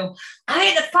that film. I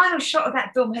think the final shot of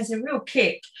that film has a real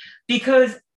kick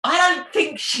because I don't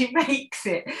think she makes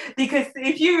it. Because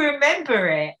if you remember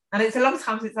it, and it's a long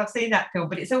time since I've seen that film,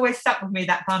 but it's always stuck with me,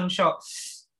 that final shot.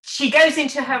 She goes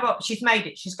into she's made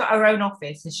it. She's got her own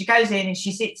office and she goes in and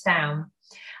she sits down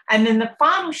And then the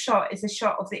final shot is a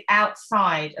shot of the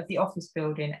outside of the office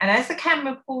building. And as the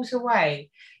camera pulls away,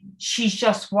 she's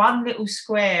just one little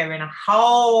square in a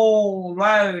whole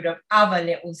road of other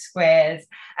little squares.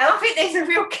 And I think there's a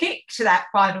real kick to that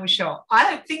final shot. I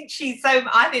don't think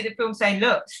I think the film's saying,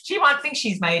 look, she might think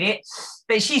she's made it,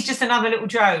 but she's just another little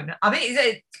drone. I think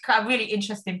it's a really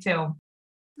interesting film.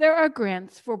 There are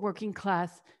grants for working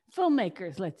class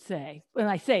filmmakers, let's say. When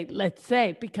I say let's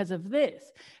say, because of this,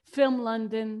 Film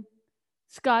London,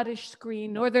 Scottish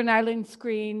Screen, Northern Ireland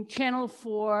Screen, Channel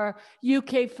 4,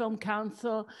 UK Film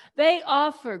Council, they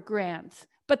offer grants.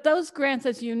 But those grants,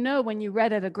 as you know, when you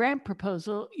read at a grant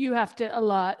proposal, you have to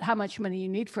allot how much money you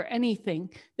need for anything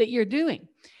that you're doing.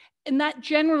 And that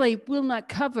generally will not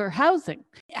cover housing.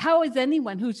 How is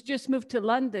anyone who's just moved to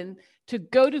London to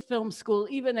go to film school,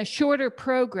 even a shorter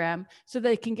program, so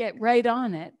they can get right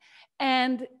on it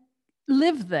and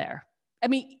live there? I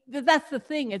mean, that's the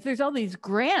thing, is there's all these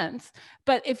grants,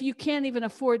 but if you can't even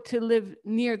afford to live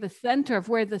near the center of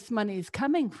where this money is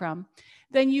coming from,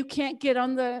 then you can't get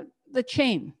on the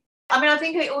chain. I mean, I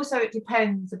think it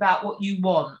depends about what you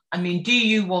want. I mean, do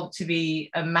you want to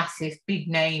be a massive, big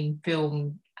name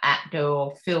film actor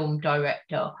or film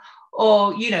director?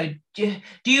 Or, you know, do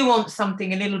you want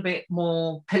something a little bit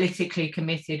more politically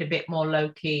committed, a bit more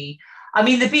low-key? I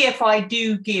mean, the BFI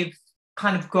do give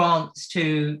kind of grants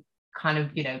to kind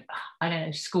of, you know, I don't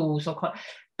know, schools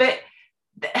but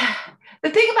the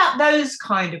thing about those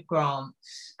kind of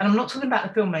grants, and I'm not talking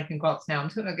about the filmmaking grants now, I'm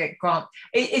talking about grants,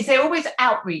 is they're always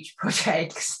outreach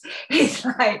projects. It's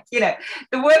like, you know,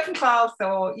 the working class,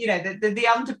 or, you know, the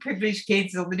underprivileged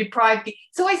kids or the deprived kids,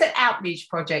 it's always an outreach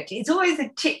project. It's always a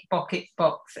tick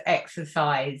box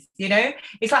exercise, you know?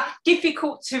 It's like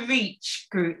difficult to reach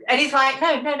group. And it's like,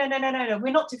 no,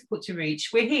 we're not difficult to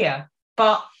reach. We're here.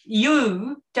 But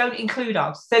you don't include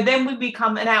us. So then we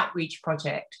become an outreach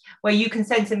project where you can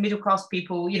send some middle class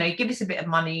people, you know, give us a bit of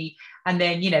money, and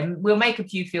then, you know, we'll make a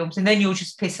few films, and then you'll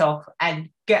just piss off and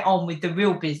get on with the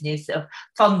real business of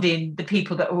funding the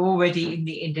people that are already in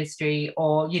the industry,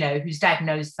 or, you know, whose dad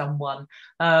knows someone.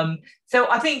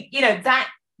 So I think, you know,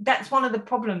 that's one of the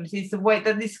problems, is the way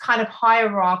that this kind of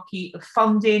hierarchy of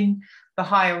funding, the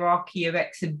hierarchy of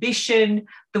exhibition,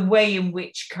 the way in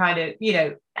which kind of, you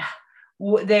know,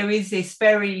 there is this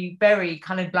very, very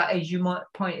kind of, like, as you might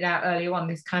pointed out earlier on,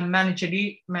 this kind of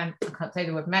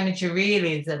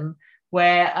managerialism,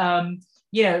 where,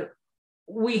 you know,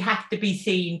 we have to be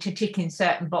seen to tick in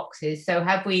certain boxes. So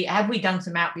have we done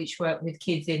some outreach work with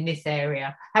kids in this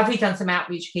area? Have we done some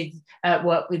outreach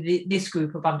work with this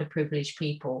group of underprivileged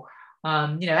people?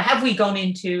 You know, have we gone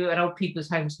into an old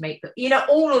people's home to make you know,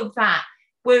 all of that,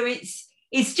 where it's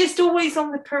just always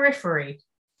on the periphery.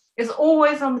 It's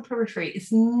always on the periphery.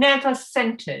 It's never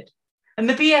centered. And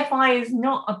the BFI is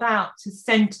not about to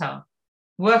center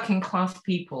working class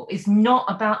people. It's not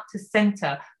about to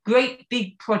center great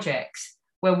big projects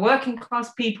where working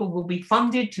class people will be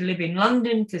funded to live in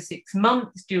London for 6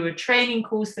 months, do a training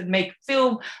course and make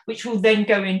film, which will then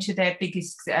go into their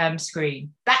biggest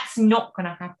screen. That's not going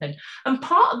to happen. And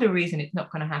part of the reason it's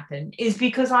not going to happen is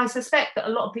because I suspect that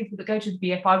a lot of people that go to the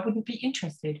BFI wouldn't be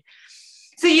interested.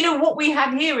 So, you know, what we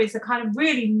have here is a kind of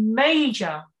really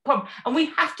major problem. And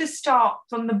we have to start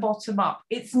from the bottom up.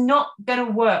 It's not going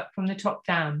to work from the top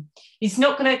down. It's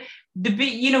not going to,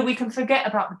 you know, we can forget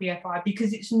about the BFI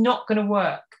because it's not going to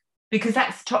work, because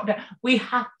that's top down. We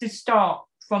have to start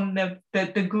from the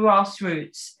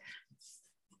grassroots.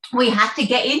 We have to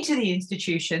get into the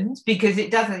institutions, because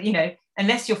it doesn't, you know,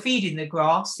 unless you're feeding the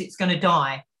grass, it's going to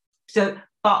die. So,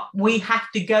 but we have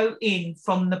to go in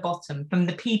from the bottom, from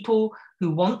the people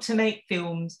who want to make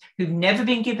films, who've never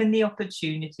been given the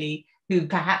opportunity, who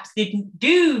perhaps didn't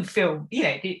do film. You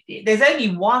know, there's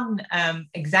only one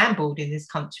exam board in this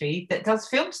country that does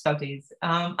film studies,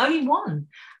 only one.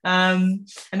 And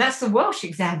that's the Welsh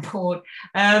exam board.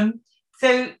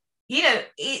 So, you know,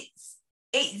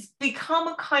 it's become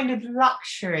a kind of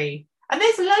luxury. And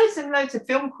there's loads and loads of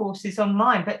film courses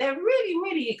online, but they're really,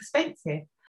 really expensive.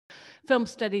 Film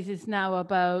studies is now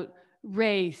about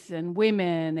race and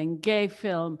women and gay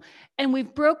film. And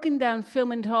we've broken down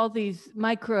film into all these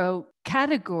micro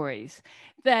categories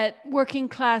that working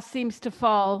class seems to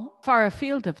fall far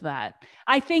afield of that.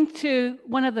 I think too,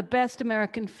 one of the best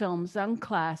American films on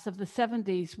class of the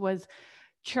 70s was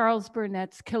Charles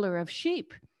Burnett's Killer of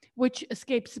Sheep, which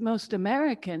escapes most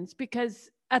Americans because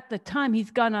at the time,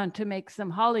 he's gone on to make some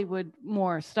Hollywood,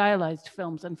 more stylized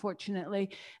films. Unfortunately,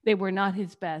 they were not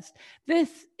his best.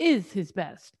 This is his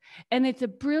best. And it's a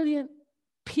brilliant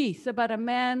piece about a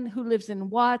man who lives in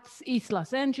Watts, East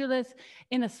Los Angeles,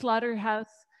 in a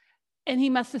slaughterhouse. And he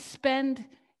must suspend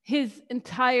his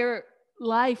entire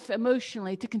life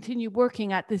emotionally to continue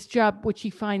working at this job, which he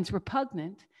finds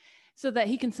repugnant, so that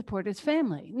he can support his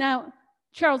family. Now,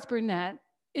 Charles Burnett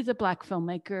is a Black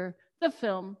filmmaker. The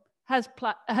film has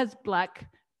Black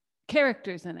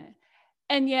characters in it.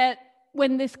 And yet,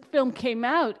 when this film came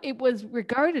out, it was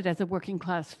regarded as a working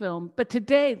class film. But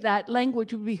today, that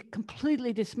language would be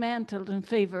completely dismantled in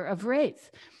favor of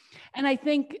race. And I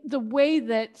think the way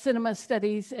that cinema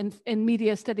studies and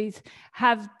media studies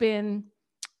have been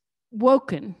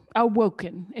awoken,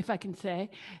 if I can say,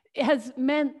 it has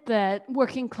meant that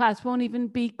working class won't even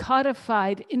be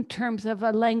codified in terms of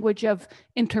a language of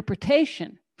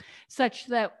interpretation, such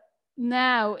that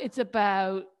now it's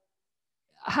about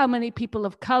how many people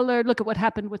of color. Look at what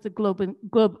happened with the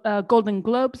Golden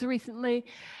Globes recently.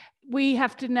 We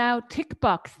have to now tick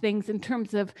box things in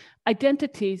terms of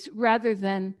identities rather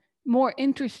than more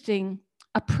interesting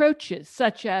approaches,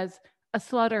 such as a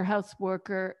slaughterhouse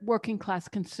worker, working class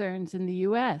concerns in the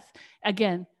US.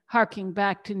 Again, harking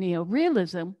back to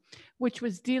neorealism, which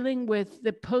was dealing with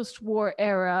the post-war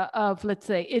era of, let's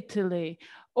say, Italy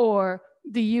or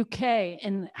the UK,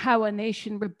 and how a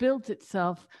nation rebuilds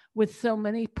itself with so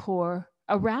many poor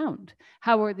around.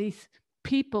 How are these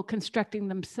people constructing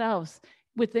themselves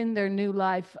within their new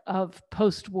life of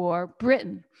post-war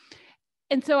Britain?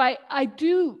 And so I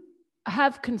do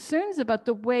have concerns about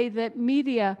the way that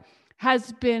media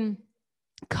has been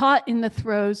caught in the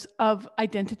throes of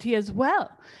identity as well,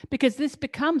 because this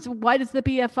becomes, why does the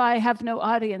BFI have no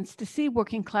audience to see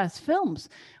working class films?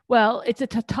 Well, it's a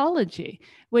tautology.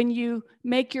 When you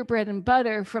make your bread and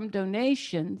butter from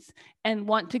donations and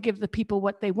want to give the people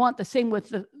what they want, the same with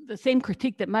the same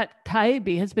critique that Matt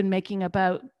Taibbi has been making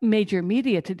about major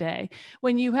media today.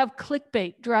 When you have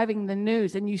clickbait driving the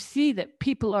news and you see that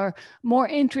people are more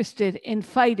interested in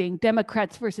fighting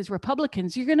Democrats versus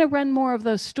Republicans, you're going to run more of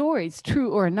those stories,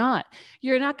 true or not.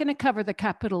 You're not going to cover the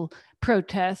Capitol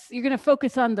protests. You're going to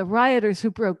focus on the rioters who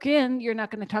broke in. You're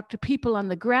not going to talk to people on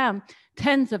the ground,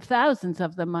 tens of thousands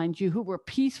of them, mind you, who were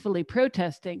peacefully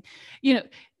protesting. You know,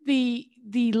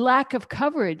 the lack of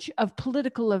coverage of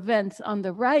political events on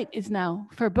the right is now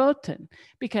verboten,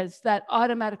 because that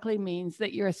automatically means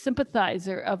that you're a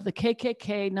sympathizer of the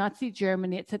KKK, Nazi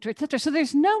Germany, et cetera, et cetera. So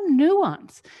there's no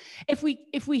nuance. If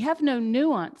we have no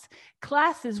nuance,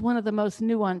 class is one of the most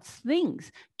nuanced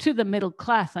things to the middle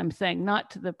class, I'm saying, not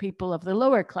to the people of the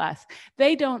lower class.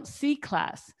 They don't see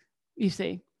class, you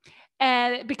see.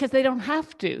 And because they don't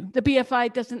have to. The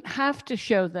BFI doesn't have to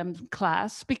show them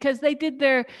class, because they did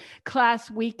their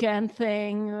class weekend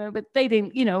thing, but they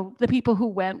didn't, you know, the people who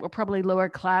went were probably lower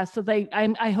class. So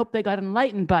I hope they got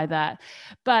enlightened by that.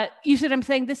 But you see what I'm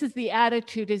saying? This is the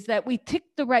attitude, is that we tick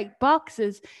the right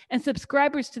boxes, and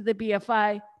subscribers to the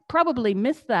BFI probably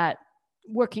miss that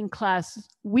working class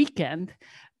weekend,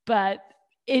 but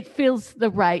it fills the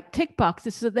right tick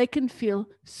boxes so they can feel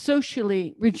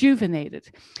socially rejuvenated.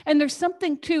 And there's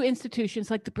something to institutions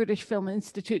like the British Film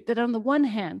Institute that, on the one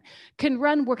hand, can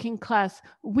run working class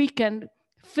weekend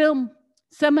film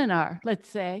seminar, let's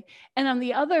say, and on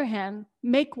the other hand,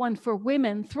 make one for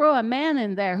women, throw a man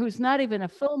in there who's not even a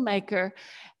filmmaker,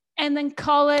 and then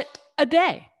call it a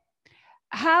day.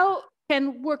 How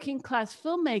can working class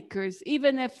filmmakers,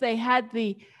 even if they had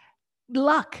the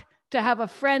luck to have a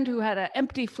friend who had an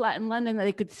empty flat in London, that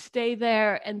they could stay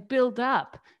there and build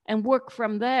up and work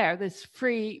from there, this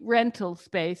free rental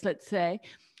space, let's say,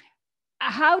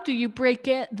 how do you break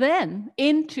it then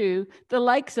into the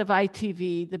likes of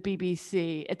ITV, the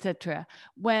BBC, et cetera,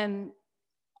 when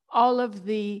all of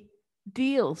the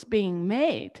deals being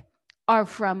made are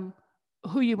from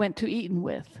who you went to Eton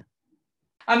with?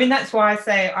 I mean, that's why I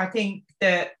say I think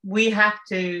that we have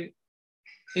to,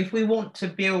 if we want to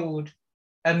build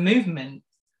a movement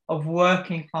of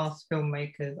working class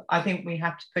filmmakers, I think we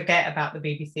have to forget about the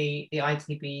BBC, the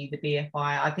ITV, the BFI.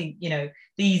 I think, you know,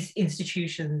 these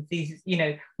institutions, these, you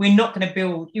know, we're not going to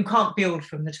build, you can't build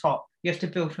from the top, you have to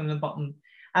build from the bottom.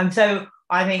 And so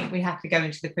I think we have to go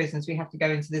into the prisons, we have to go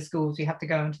into the schools, we have to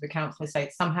go into the council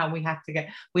estates. Somehow we have to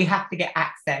get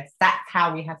access. That's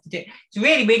how we have to do it. It's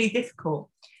really, really difficult.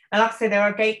 And like I say, there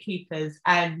are gatekeepers,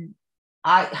 and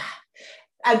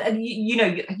you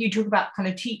know, you talk about kind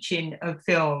of teaching of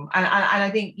film, and I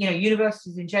think, you know,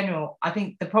 universities in general, I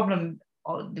think the problem,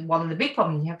 one of the big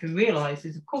problems you have to realise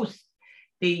is, of course,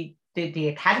 the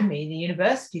academy, the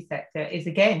university sector is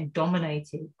again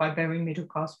dominated by very middle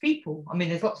class people. I mean,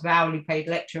 there's lots of hourly paid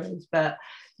lecturers, but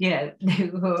you know,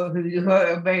 who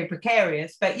are very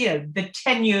precarious. But you know, the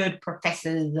tenured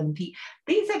professors and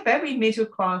these are very middle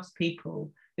class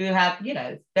people who have, you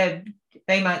know,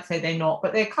 they might say they're not,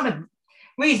 but they're kind of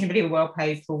reasonably well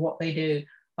paid for what they do.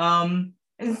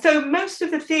 And so most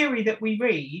of the theory that we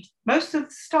read, most of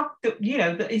the stuff that,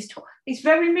 that is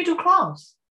very middle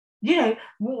class. It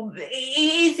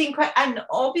is incredible. And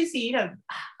obviously,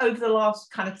 over the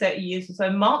last kind of 30 years or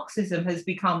so, Marxism has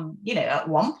become, at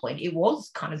one point it was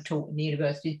kind of taught in the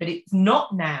universities, but it's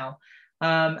not now.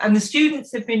 And the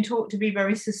students have been taught to be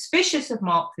very suspicious of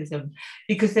Marxism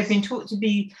because they've been taught to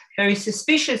be very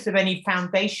suspicious of any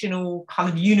foundational kind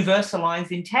of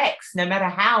universalizing text, no matter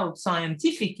how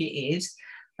scientific it is.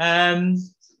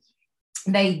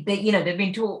 They've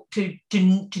been taught to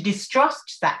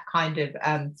distrust that kind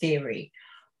of theory.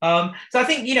 So I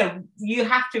think, you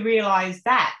have to realize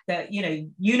that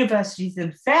universities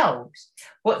themselves,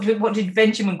 what did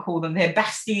Benjamin call them? They're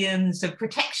bastions of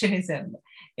protectionism.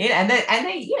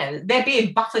 They're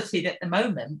being buffeted at the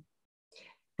moment,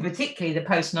 particularly the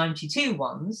post-92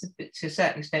 ones, to a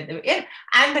certain extent.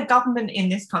 And the government in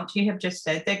this country have just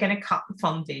said they're going to cut the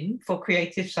funding for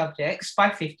creative subjects by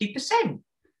 50%.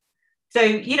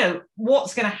 So,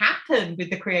 what's going to happen with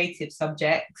the creative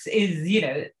subjects is,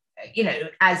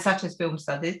 as such as film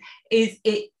studies, is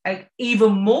it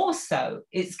even more so,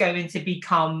 it's going to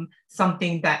become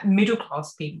something that middle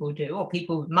class people do or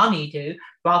people with money do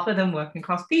rather than working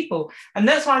class people. And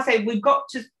that's why I say we've got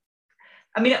to,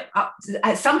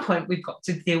 at some point we've got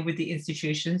to deal with the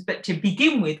institutions, but to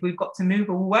begin with, we've got to move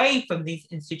away from these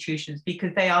institutions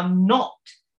because they are not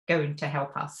going to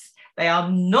help us. They are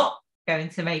not going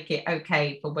to make it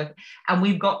okay for work. And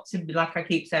we've got to, like I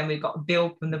keep saying, we've got to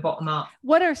build from the bottom up.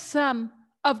 What are some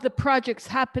of the projects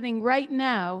happening right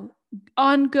now,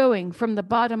 ongoing from the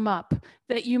bottom up,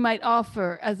 that you might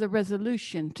offer as a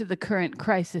resolution to the current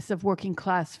crisis of working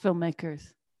class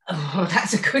filmmakers? Oh,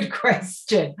 that's a good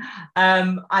question.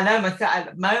 I know myself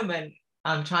at the moment,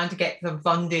 I'm trying to get some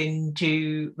funding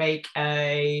to make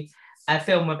a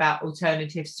film about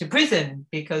alternatives to prison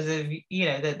because of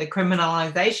the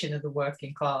criminalization of the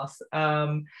working class,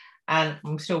 and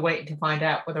I'm still waiting to find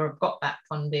out whether I've got that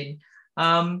funding.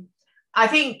 I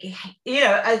think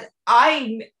as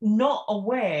I'm not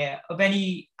aware of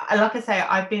any, like I say,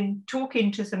 I've been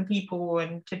talking to some people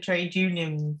and to trade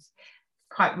unions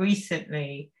quite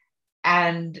recently,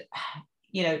 and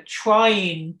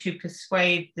trying to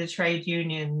persuade the trade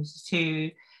unions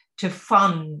to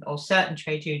fund, or certain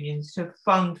trade unions to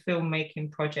fund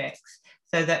filmmaking projects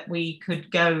so that we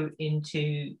could go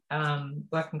into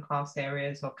working class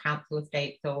areas or council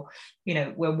estates or,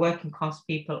 where working class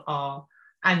people are,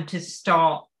 and to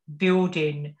start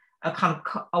building a kind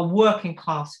of a working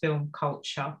class film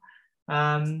culture.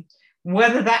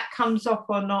 Whether that comes off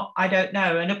or not, I don't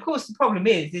know. And of course, the problem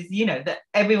is that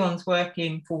everyone's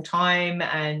working full time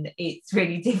and it's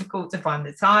really difficult to find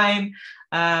the time.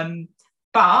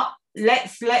 But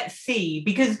let's see,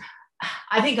 because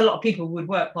I think a lot of people would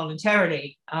work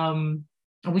voluntarily,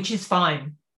 which is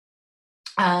fine.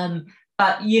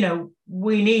 But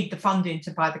we need the funding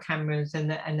to buy the cameras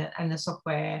and the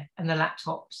software and the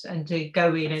laptops and to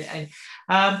go in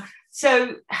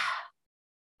so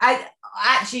I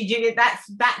actually, Julia,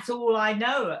 that's all I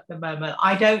know at the moment.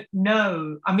 I don't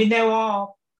know. I mean, there are,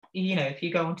 if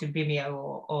you go onto Vimeo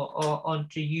or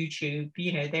onto YouTube,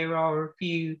 there are a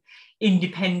few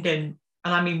independent,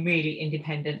 and I mean really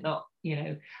independent, not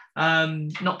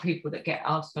not people that get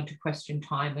asked onto Question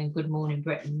Time and Good Morning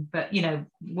Britain, but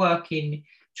working,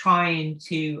 trying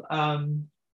to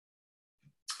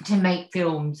make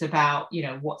films about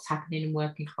what's happening in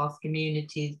working class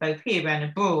communities, both here and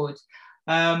abroad.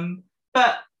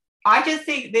 But I just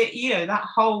think that that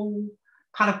whole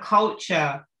kind of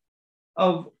culture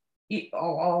of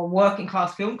working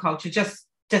class film culture just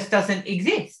doesn't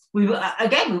exist.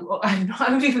 Not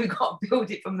only we've got to build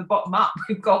it from the bottom up,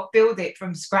 we've got to build it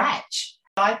from scratch.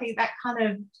 I think that kind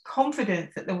of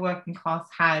confidence that the working class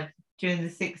had during the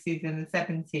 60s and the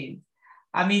 70s,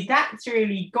 I mean, that's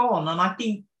really gone. And I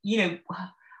think,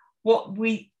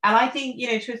 I think,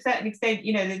 to a certain extent,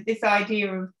 this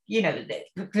idea of,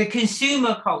 the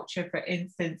consumer culture, for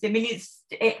instance, I mean,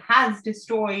 it has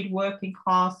destroyed working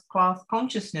class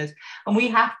consciousness. And we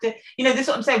have to, this is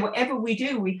what I'm saying, whatever we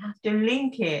do, we have to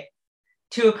link it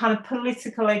to a kind of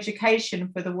political education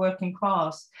for the working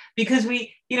class, because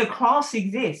class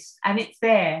exists and it's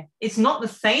there. It's not the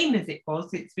same as it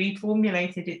was. It's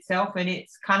reformulated itself and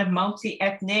it's kind of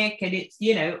multi-ethnic and it's,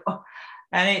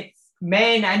 and it's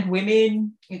men and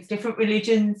women, it's different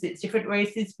religions, it's different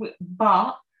races,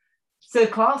 but so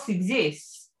class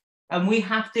exists, and we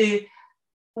have to,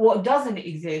 what doesn't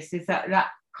exist is that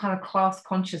kind of class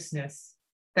consciousness,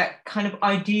 that kind of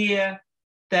idea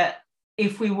that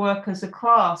if we work as a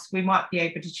class, we might be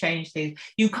able to change things.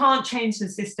 You can't change the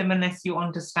system unless you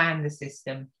understand the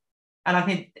system. And I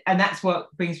think, and that's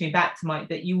what brings me back to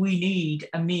we need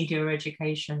a media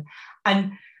education.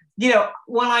 And,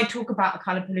 when I talk about a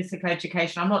kind of political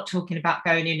education, I'm not talking about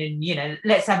going in and,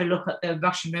 let's have a look at the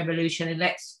Russian Revolution and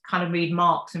let's kind of read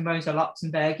Marx and Rosa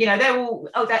Luxemburg. They're all,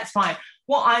 oh, that's fine.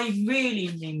 What I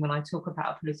really mean when I talk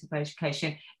about a political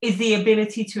education is the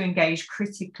ability to engage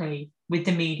critically with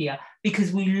the media,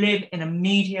 because we live in a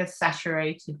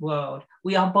media-saturated world.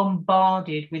 We are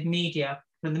bombarded with media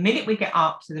from the minute we get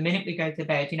up to the minute we go to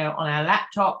bed, on our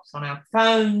laptops, on our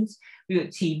phones, we got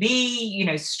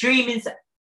TV, streaming.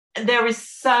 There is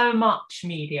so much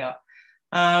media.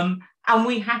 And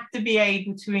we have to be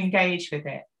able to engage with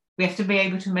it. We have to be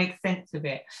able to make sense of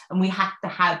it. And we have to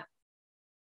have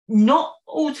not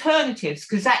alternatives,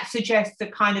 because that suggests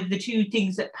that kind of the two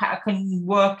things that can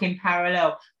work in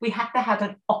parallel. We have to have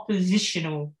an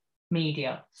oppositional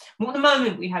media. Well, at the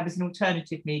moment we have is an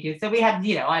alternative media. So we have,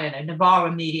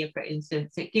 Novara Media, for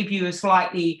instance. It gives you a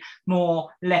slightly more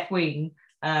left-wing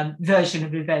version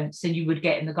of events than you would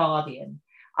get in The Guardian.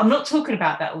 I'm not talking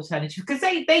about that alternative, because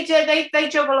they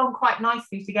jog along quite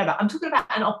nicely together. I'm talking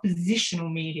about an oppositional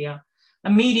media, a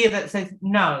media that says,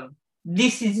 no,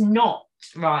 this is not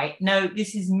right. No,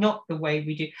 this is not the way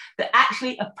we do, that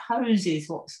actually opposes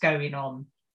what's going on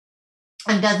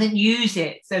and doesn't use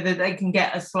it so that they can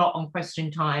get a slot on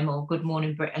Question Time or Good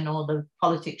Morning Britain or the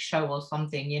Politics Show or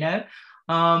something,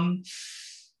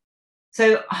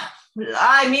 So,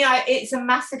 it's a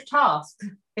massive task.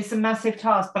 It's a massive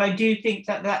task, but I do think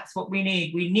that that's what we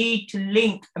need. We need to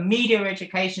link a media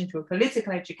education to a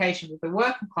political education with the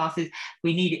working classes.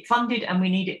 We need it funded, and we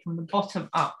need it from the bottom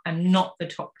up and not the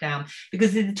top down,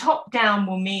 because the top down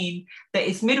will mean that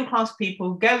it's middle class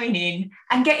people going in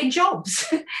and getting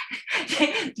jobs,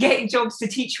 getting jobs to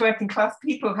teach working class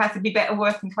people how to be better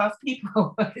working class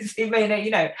people. And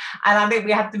I think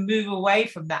we have to move away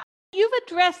from that. You've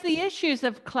addressed the issues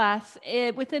of class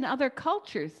within other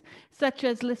cultures, such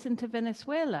as Listen to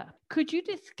Venezuela. Could you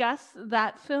discuss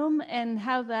that film and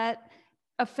how that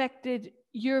affected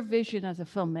your vision as a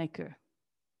filmmaker?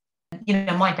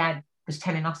 My dad was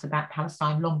telling us about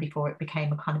Palestine long before it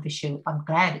became a kind of issue. I'm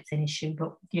glad it's an issue,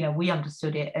 but, we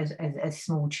understood it as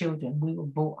small children. We were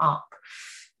brought up,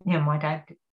 my dad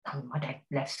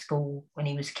left school when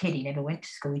he was a kid. He never went to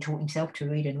school. He taught himself to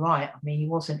read and write. I mean, he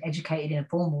wasn't educated in a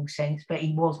formal sense, but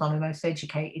he was one of the most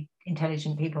educated,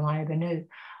 intelligent people I ever knew.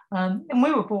 And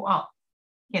we were brought up,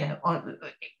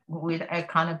 with a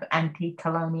kind of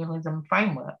anti-colonialism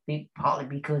framework, partly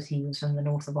because he was from the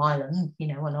north of Ireland,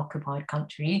 an occupied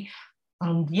country.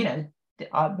 And,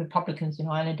 the Republicans in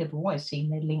Ireland have always seen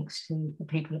their links to the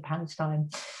people of Palestine.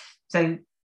 So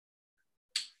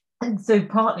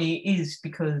partly it is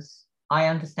because I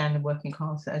understand the working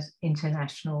class as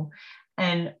international.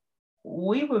 And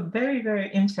we were very,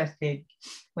 very interested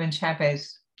when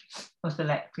Chavez was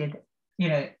elected.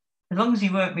 As long as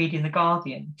you weren't reading The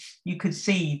Guardian, you could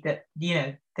see that,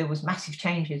 there was massive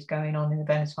changes going on in the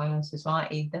Venezuelan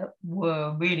society that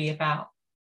were really about,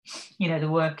 the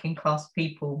working class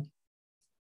people.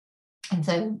 And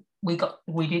so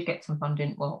we did get some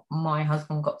funding. Well, my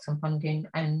husband got some funding,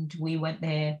 and we went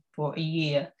there for a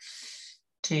year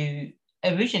to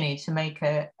make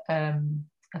a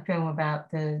film about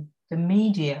the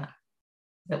media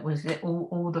that was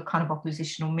all the kind of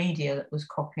oppositional media that was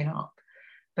cropping up.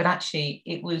 But actually,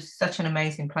 it was such an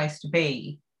amazing place to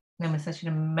be. It was such an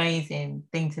amazing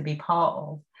thing to be part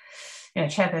of.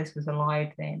 Chavez was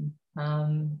alive then,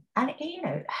 and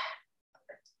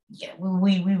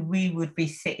we would be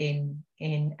sitting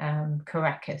in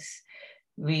Caracas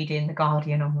reading The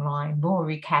Guardian online,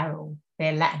 Rory Carroll,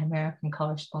 their Latin American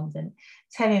correspondent,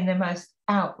 telling the most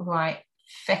outright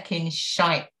fecking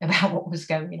shite about what was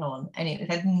going on. And it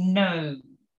had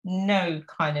no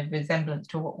kind of resemblance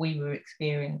to what we were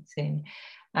experiencing.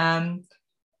 And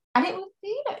it was,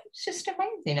 it's just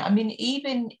amazing. I mean,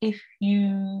 even if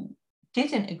you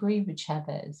didn't agree with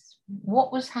Chavez,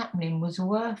 what was happening was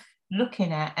worth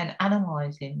looking at and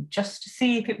analysing just to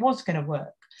see if it was going to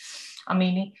work. I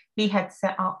mean, he had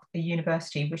set up a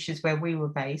university, which is where we were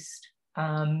based,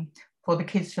 for the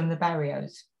kids from the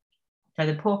barrios. So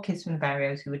the poor kids from the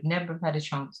barrios who would never have had a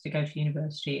chance to go to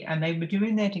university, and they were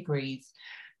doing their degrees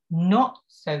not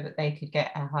so that they could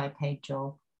get a high paid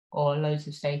job or loads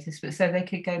of status, but so they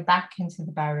could go back into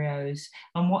the barrios,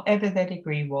 and whatever their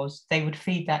degree was, they would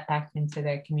feed that back into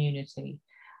their community.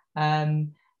 There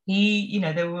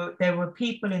were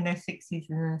people in their 60s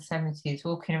and their 70s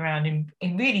walking around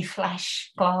in really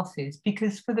flash glasses,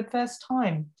 because for the first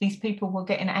time, these people were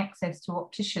getting access to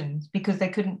opticians because they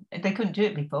couldn't do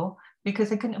it before because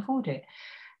they couldn't afford it.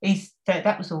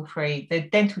 That was all free. The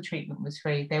dental treatment was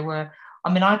free. There were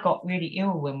I mean, I got really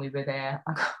ill when we were there.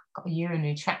 I got a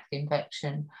urinary tract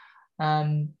infection,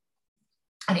 and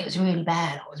it was really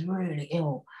bad. I was really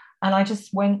ill, and I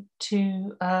just went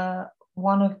to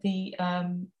one of the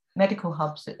medical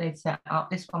hubs that they'd set up.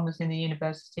 This one was in the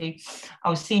university. I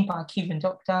was seen by a Cuban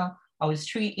doctor. I was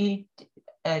treated.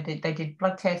 They did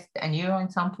blood tests and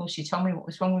urine samples. She told me what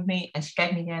was wrong with me, and she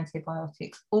gave me the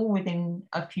antibiotics, all within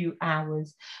a few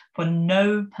hours, for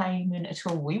no payment at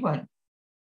all. We weren't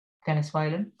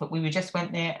Venezuelan, but we just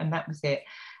went there, and that was it.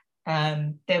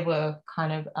 There were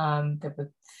there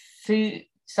were food,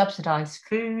 subsidized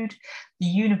food. The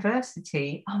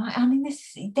university, I mean,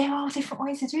 there are different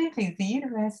ways of doing things. The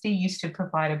university used to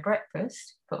provide a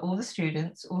breakfast for all the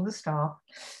students, all the staff,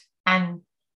 and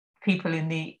people in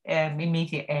the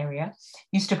immediate area.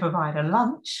 Used to provide a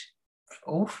lunch,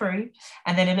 all free,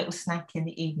 and then a little snack in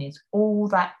the evenings. All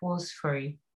that was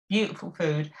free. Beautiful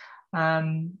food.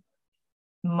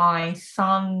 My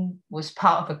son was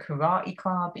part of a karate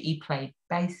club. He played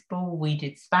baseball. We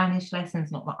did Spanish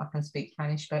lessons. Not that I can speak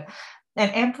Spanish, but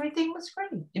and everything was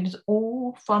free. It was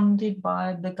all funded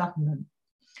by the government.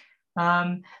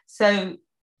 And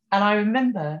I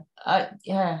remember,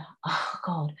 oh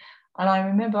God. And I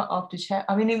remember after chat,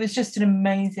 I mean, it was just an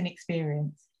amazing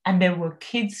experience. And there were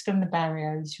kids from the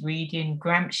barrios reading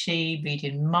Gramsci,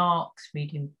 reading Marx,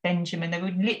 reading Benjamin. They were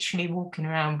literally walking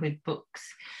around with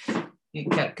books. You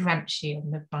got Gramsci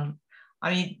on the front.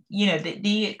 I mean, you know,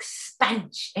 the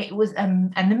expansion, it was,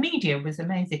 and the media was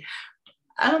amazing.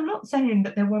 And I'm not saying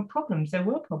that there weren't problems. There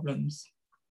were problems.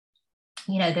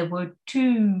 You know, there were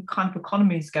two kind of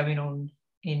economies going on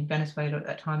in Venezuela at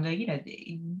that time. You know,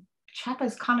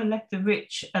 Chavez kind of left the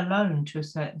rich alone to a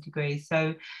certain degree.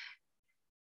 So,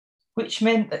 which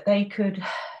meant that they could,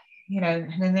 you know,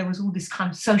 and then there was all this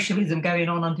kind of socialism going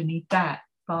on underneath that.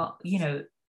 But, you know,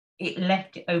 it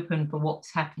left it open for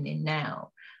what's happening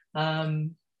now.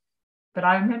 But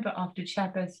I remember after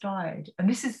Chavez died, and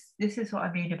this is what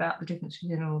I mean about the difference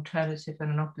between an alternative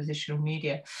and an oppositional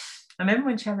media. I remember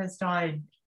when Chavez died,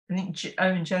 I think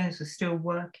Owen Jones was still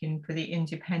working for the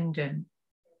Independent,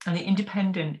 and the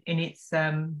Independent in its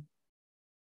kind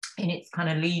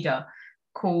of leader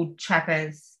called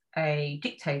Chavez a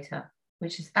dictator,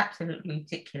 which is absolutely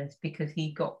ridiculous because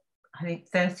he got, I think,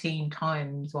 13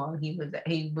 times while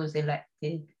he was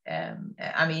elected.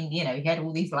 I mean, you know, he had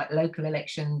all these like local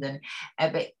elections, and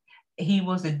but he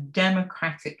was a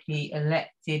democratically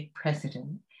elected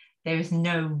president. There is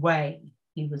no way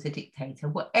he was a dictator,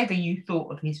 whatever you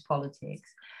thought of his politics.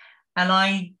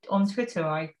 And on Twitter,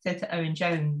 I said to Owen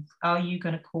Jones, "Are you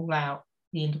going to call out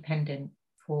the Independent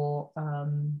for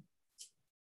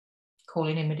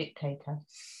calling him a dictator?"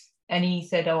 And he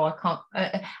said, "Oh, I can't."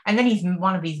 And then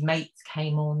one of his mates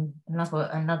came on,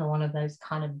 another one of those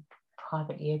kind of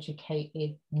privately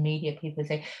educated media people,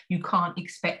 say, "You can't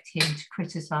expect him to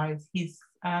criticize his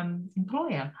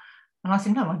employer." And I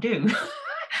said, "No, I do."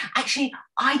 Actually,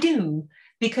 I do,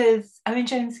 because Owen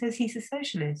Jones says he's a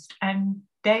socialist, and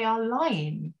they are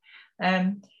lying.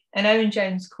 And Owen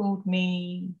Jones called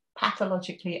me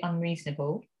pathologically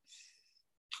unreasonable.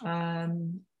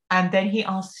 And then he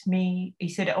asked me, he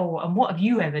said, "Oh, and what have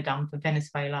you ever done for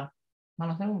Venezuela?"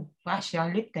 And I thought, "Oh, well, actually,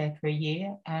 I lived there for a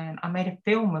year, and I made a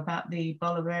film about the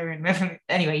Bolivarian Revolution."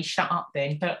 Anyway, shut up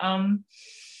then. But and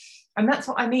that's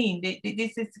what I mean.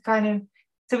 This is kind of,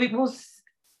 so it was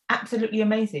absolutely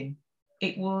amazing.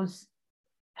 It was,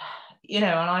 you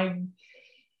know, and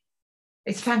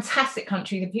it's a fantastic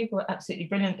country. The people are absolutely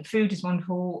brilliant. The food is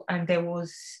wonderful. And there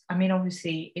was, I mean,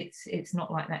 obviously it's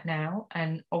not like that now.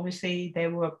 And obviously there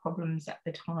were problems at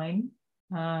the time.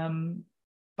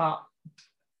 But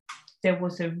there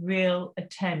was a real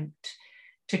attempt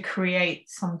to create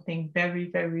something very,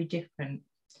 very different.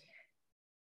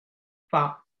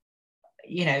 But,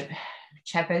 you know,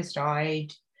 Chavez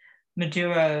died,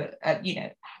 Maduro, you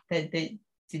know,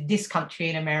 this country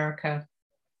in America,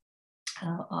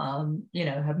 you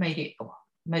know, have made it,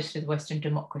 most of the Western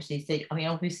democracies, I mean,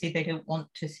 obviously they don't want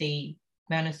to see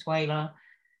Venezuela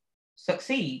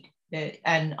succeed.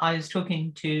 And I was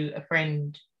talking to a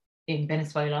friend in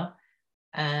Venezuela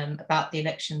about the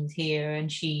elections here,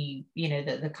 and she, you know,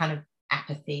 the kind of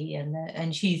apathy,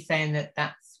 and she's saying that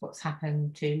that's what's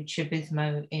happened to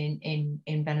Chavismo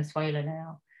in Venezuela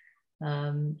now.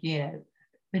 You know,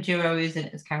 Maduro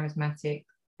isn't as charismatic.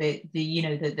 You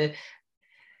know,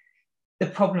 the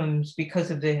problems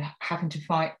because of the having to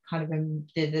fight kind of in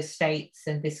the states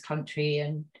and this country,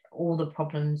 and all the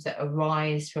problems that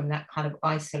arise from that kind of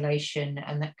isolation,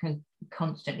 and that can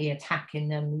constantly attacking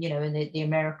them, you know, and the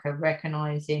America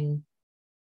recognizing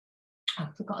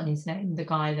I've forgotten his name, the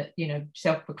guy that,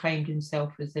 self-proclaimed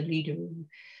himself as the leader.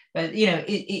 But,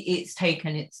 it's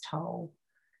taken its toll.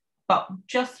 But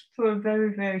just for a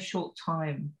very, very short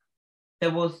time,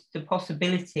 there was the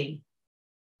possibility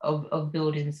of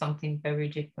building something very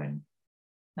different.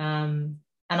 And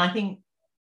I think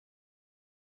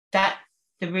that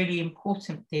the really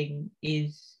important thing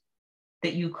is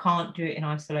that you can't do it in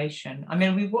isolation. I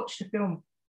mean, we watched a film,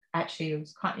 actually, it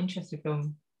was quite an interesting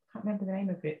film. I can't remember the name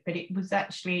of it, but it was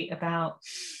actually about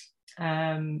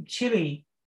Chile.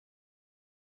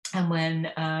 And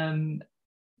when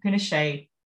Pinochet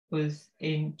was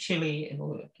in Chile,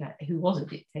 who was a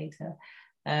dictator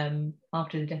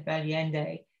after the death of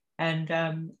Allende,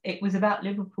 and it was about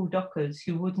Liverpool dockers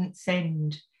who wouldn't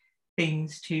send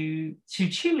things to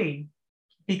Chile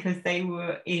because they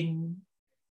were in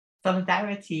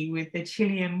solidarity with the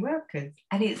Chilean workers.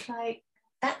 And it's like,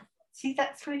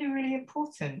 that's really, really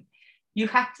important. You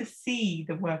have to see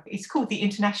the work. It's called the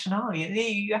Internationale.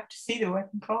 You have to see the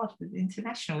working class as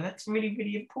international. That's really,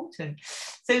 really important.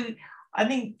 So I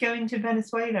think going to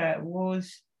Venezuela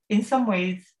was, in some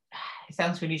ways, it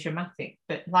sounds really dramatic,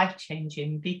 but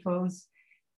life-changing, because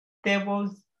there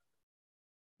was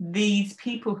these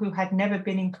people who had never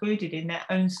been included in their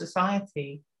own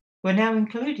society were now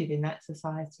included in that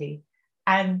society.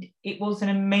 And it was an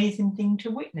amazing thing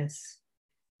to witness.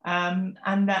 And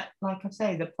that, like I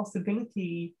say, the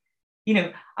possibility,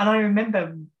 and I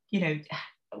remember,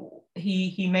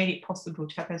 he made it possible,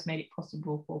 Chavez made it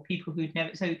possible for people who'd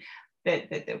never, so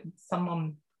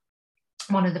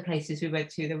one of the places we went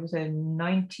to, there was a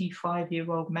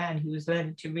 95-year-old man who was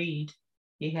learning to read.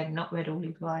 He had not read all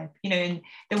his life, and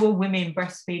there were women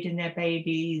breastfeeding their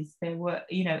babies. There were,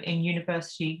 in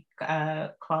university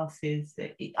classes.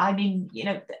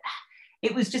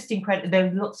 It was just incredible. There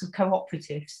were lots of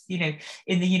cooperatives,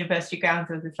 in the university grounds.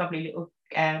 There was this lovely little,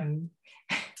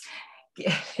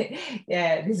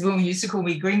 this woman used to call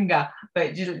me Gringa,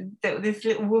 but this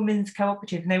little women's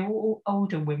cooperative, and they were all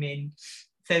older women.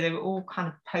 So they were all kind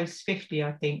of post 50,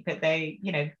 I think, but they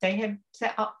had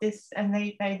set up this, and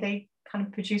they kind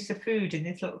of produced the food in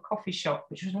this little coffee shop,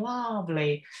 which was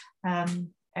lovely.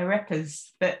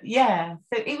 Arepas, but yeah,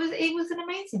 so it was an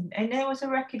amazing, and there was a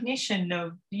recognition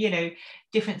of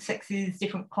different sexes,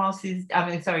 different classes,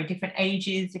 different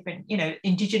ages, different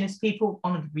indigenous people.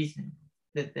 One of the reasons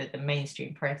that the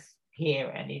mainstream press here,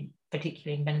 and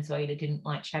particularly in Venezuela, didn't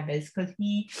like Chavez, because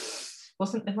he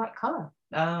wasn't the right color.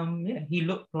 He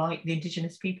looked like the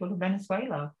indigenous people of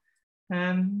Venezuela.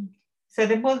 So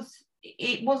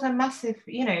it was a massive,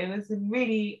 it was a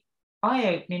really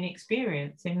eye-opening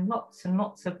experience in lots and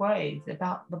lots of ways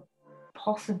about the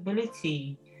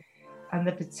possibility and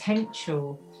the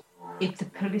potential if the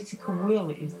political will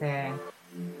is there.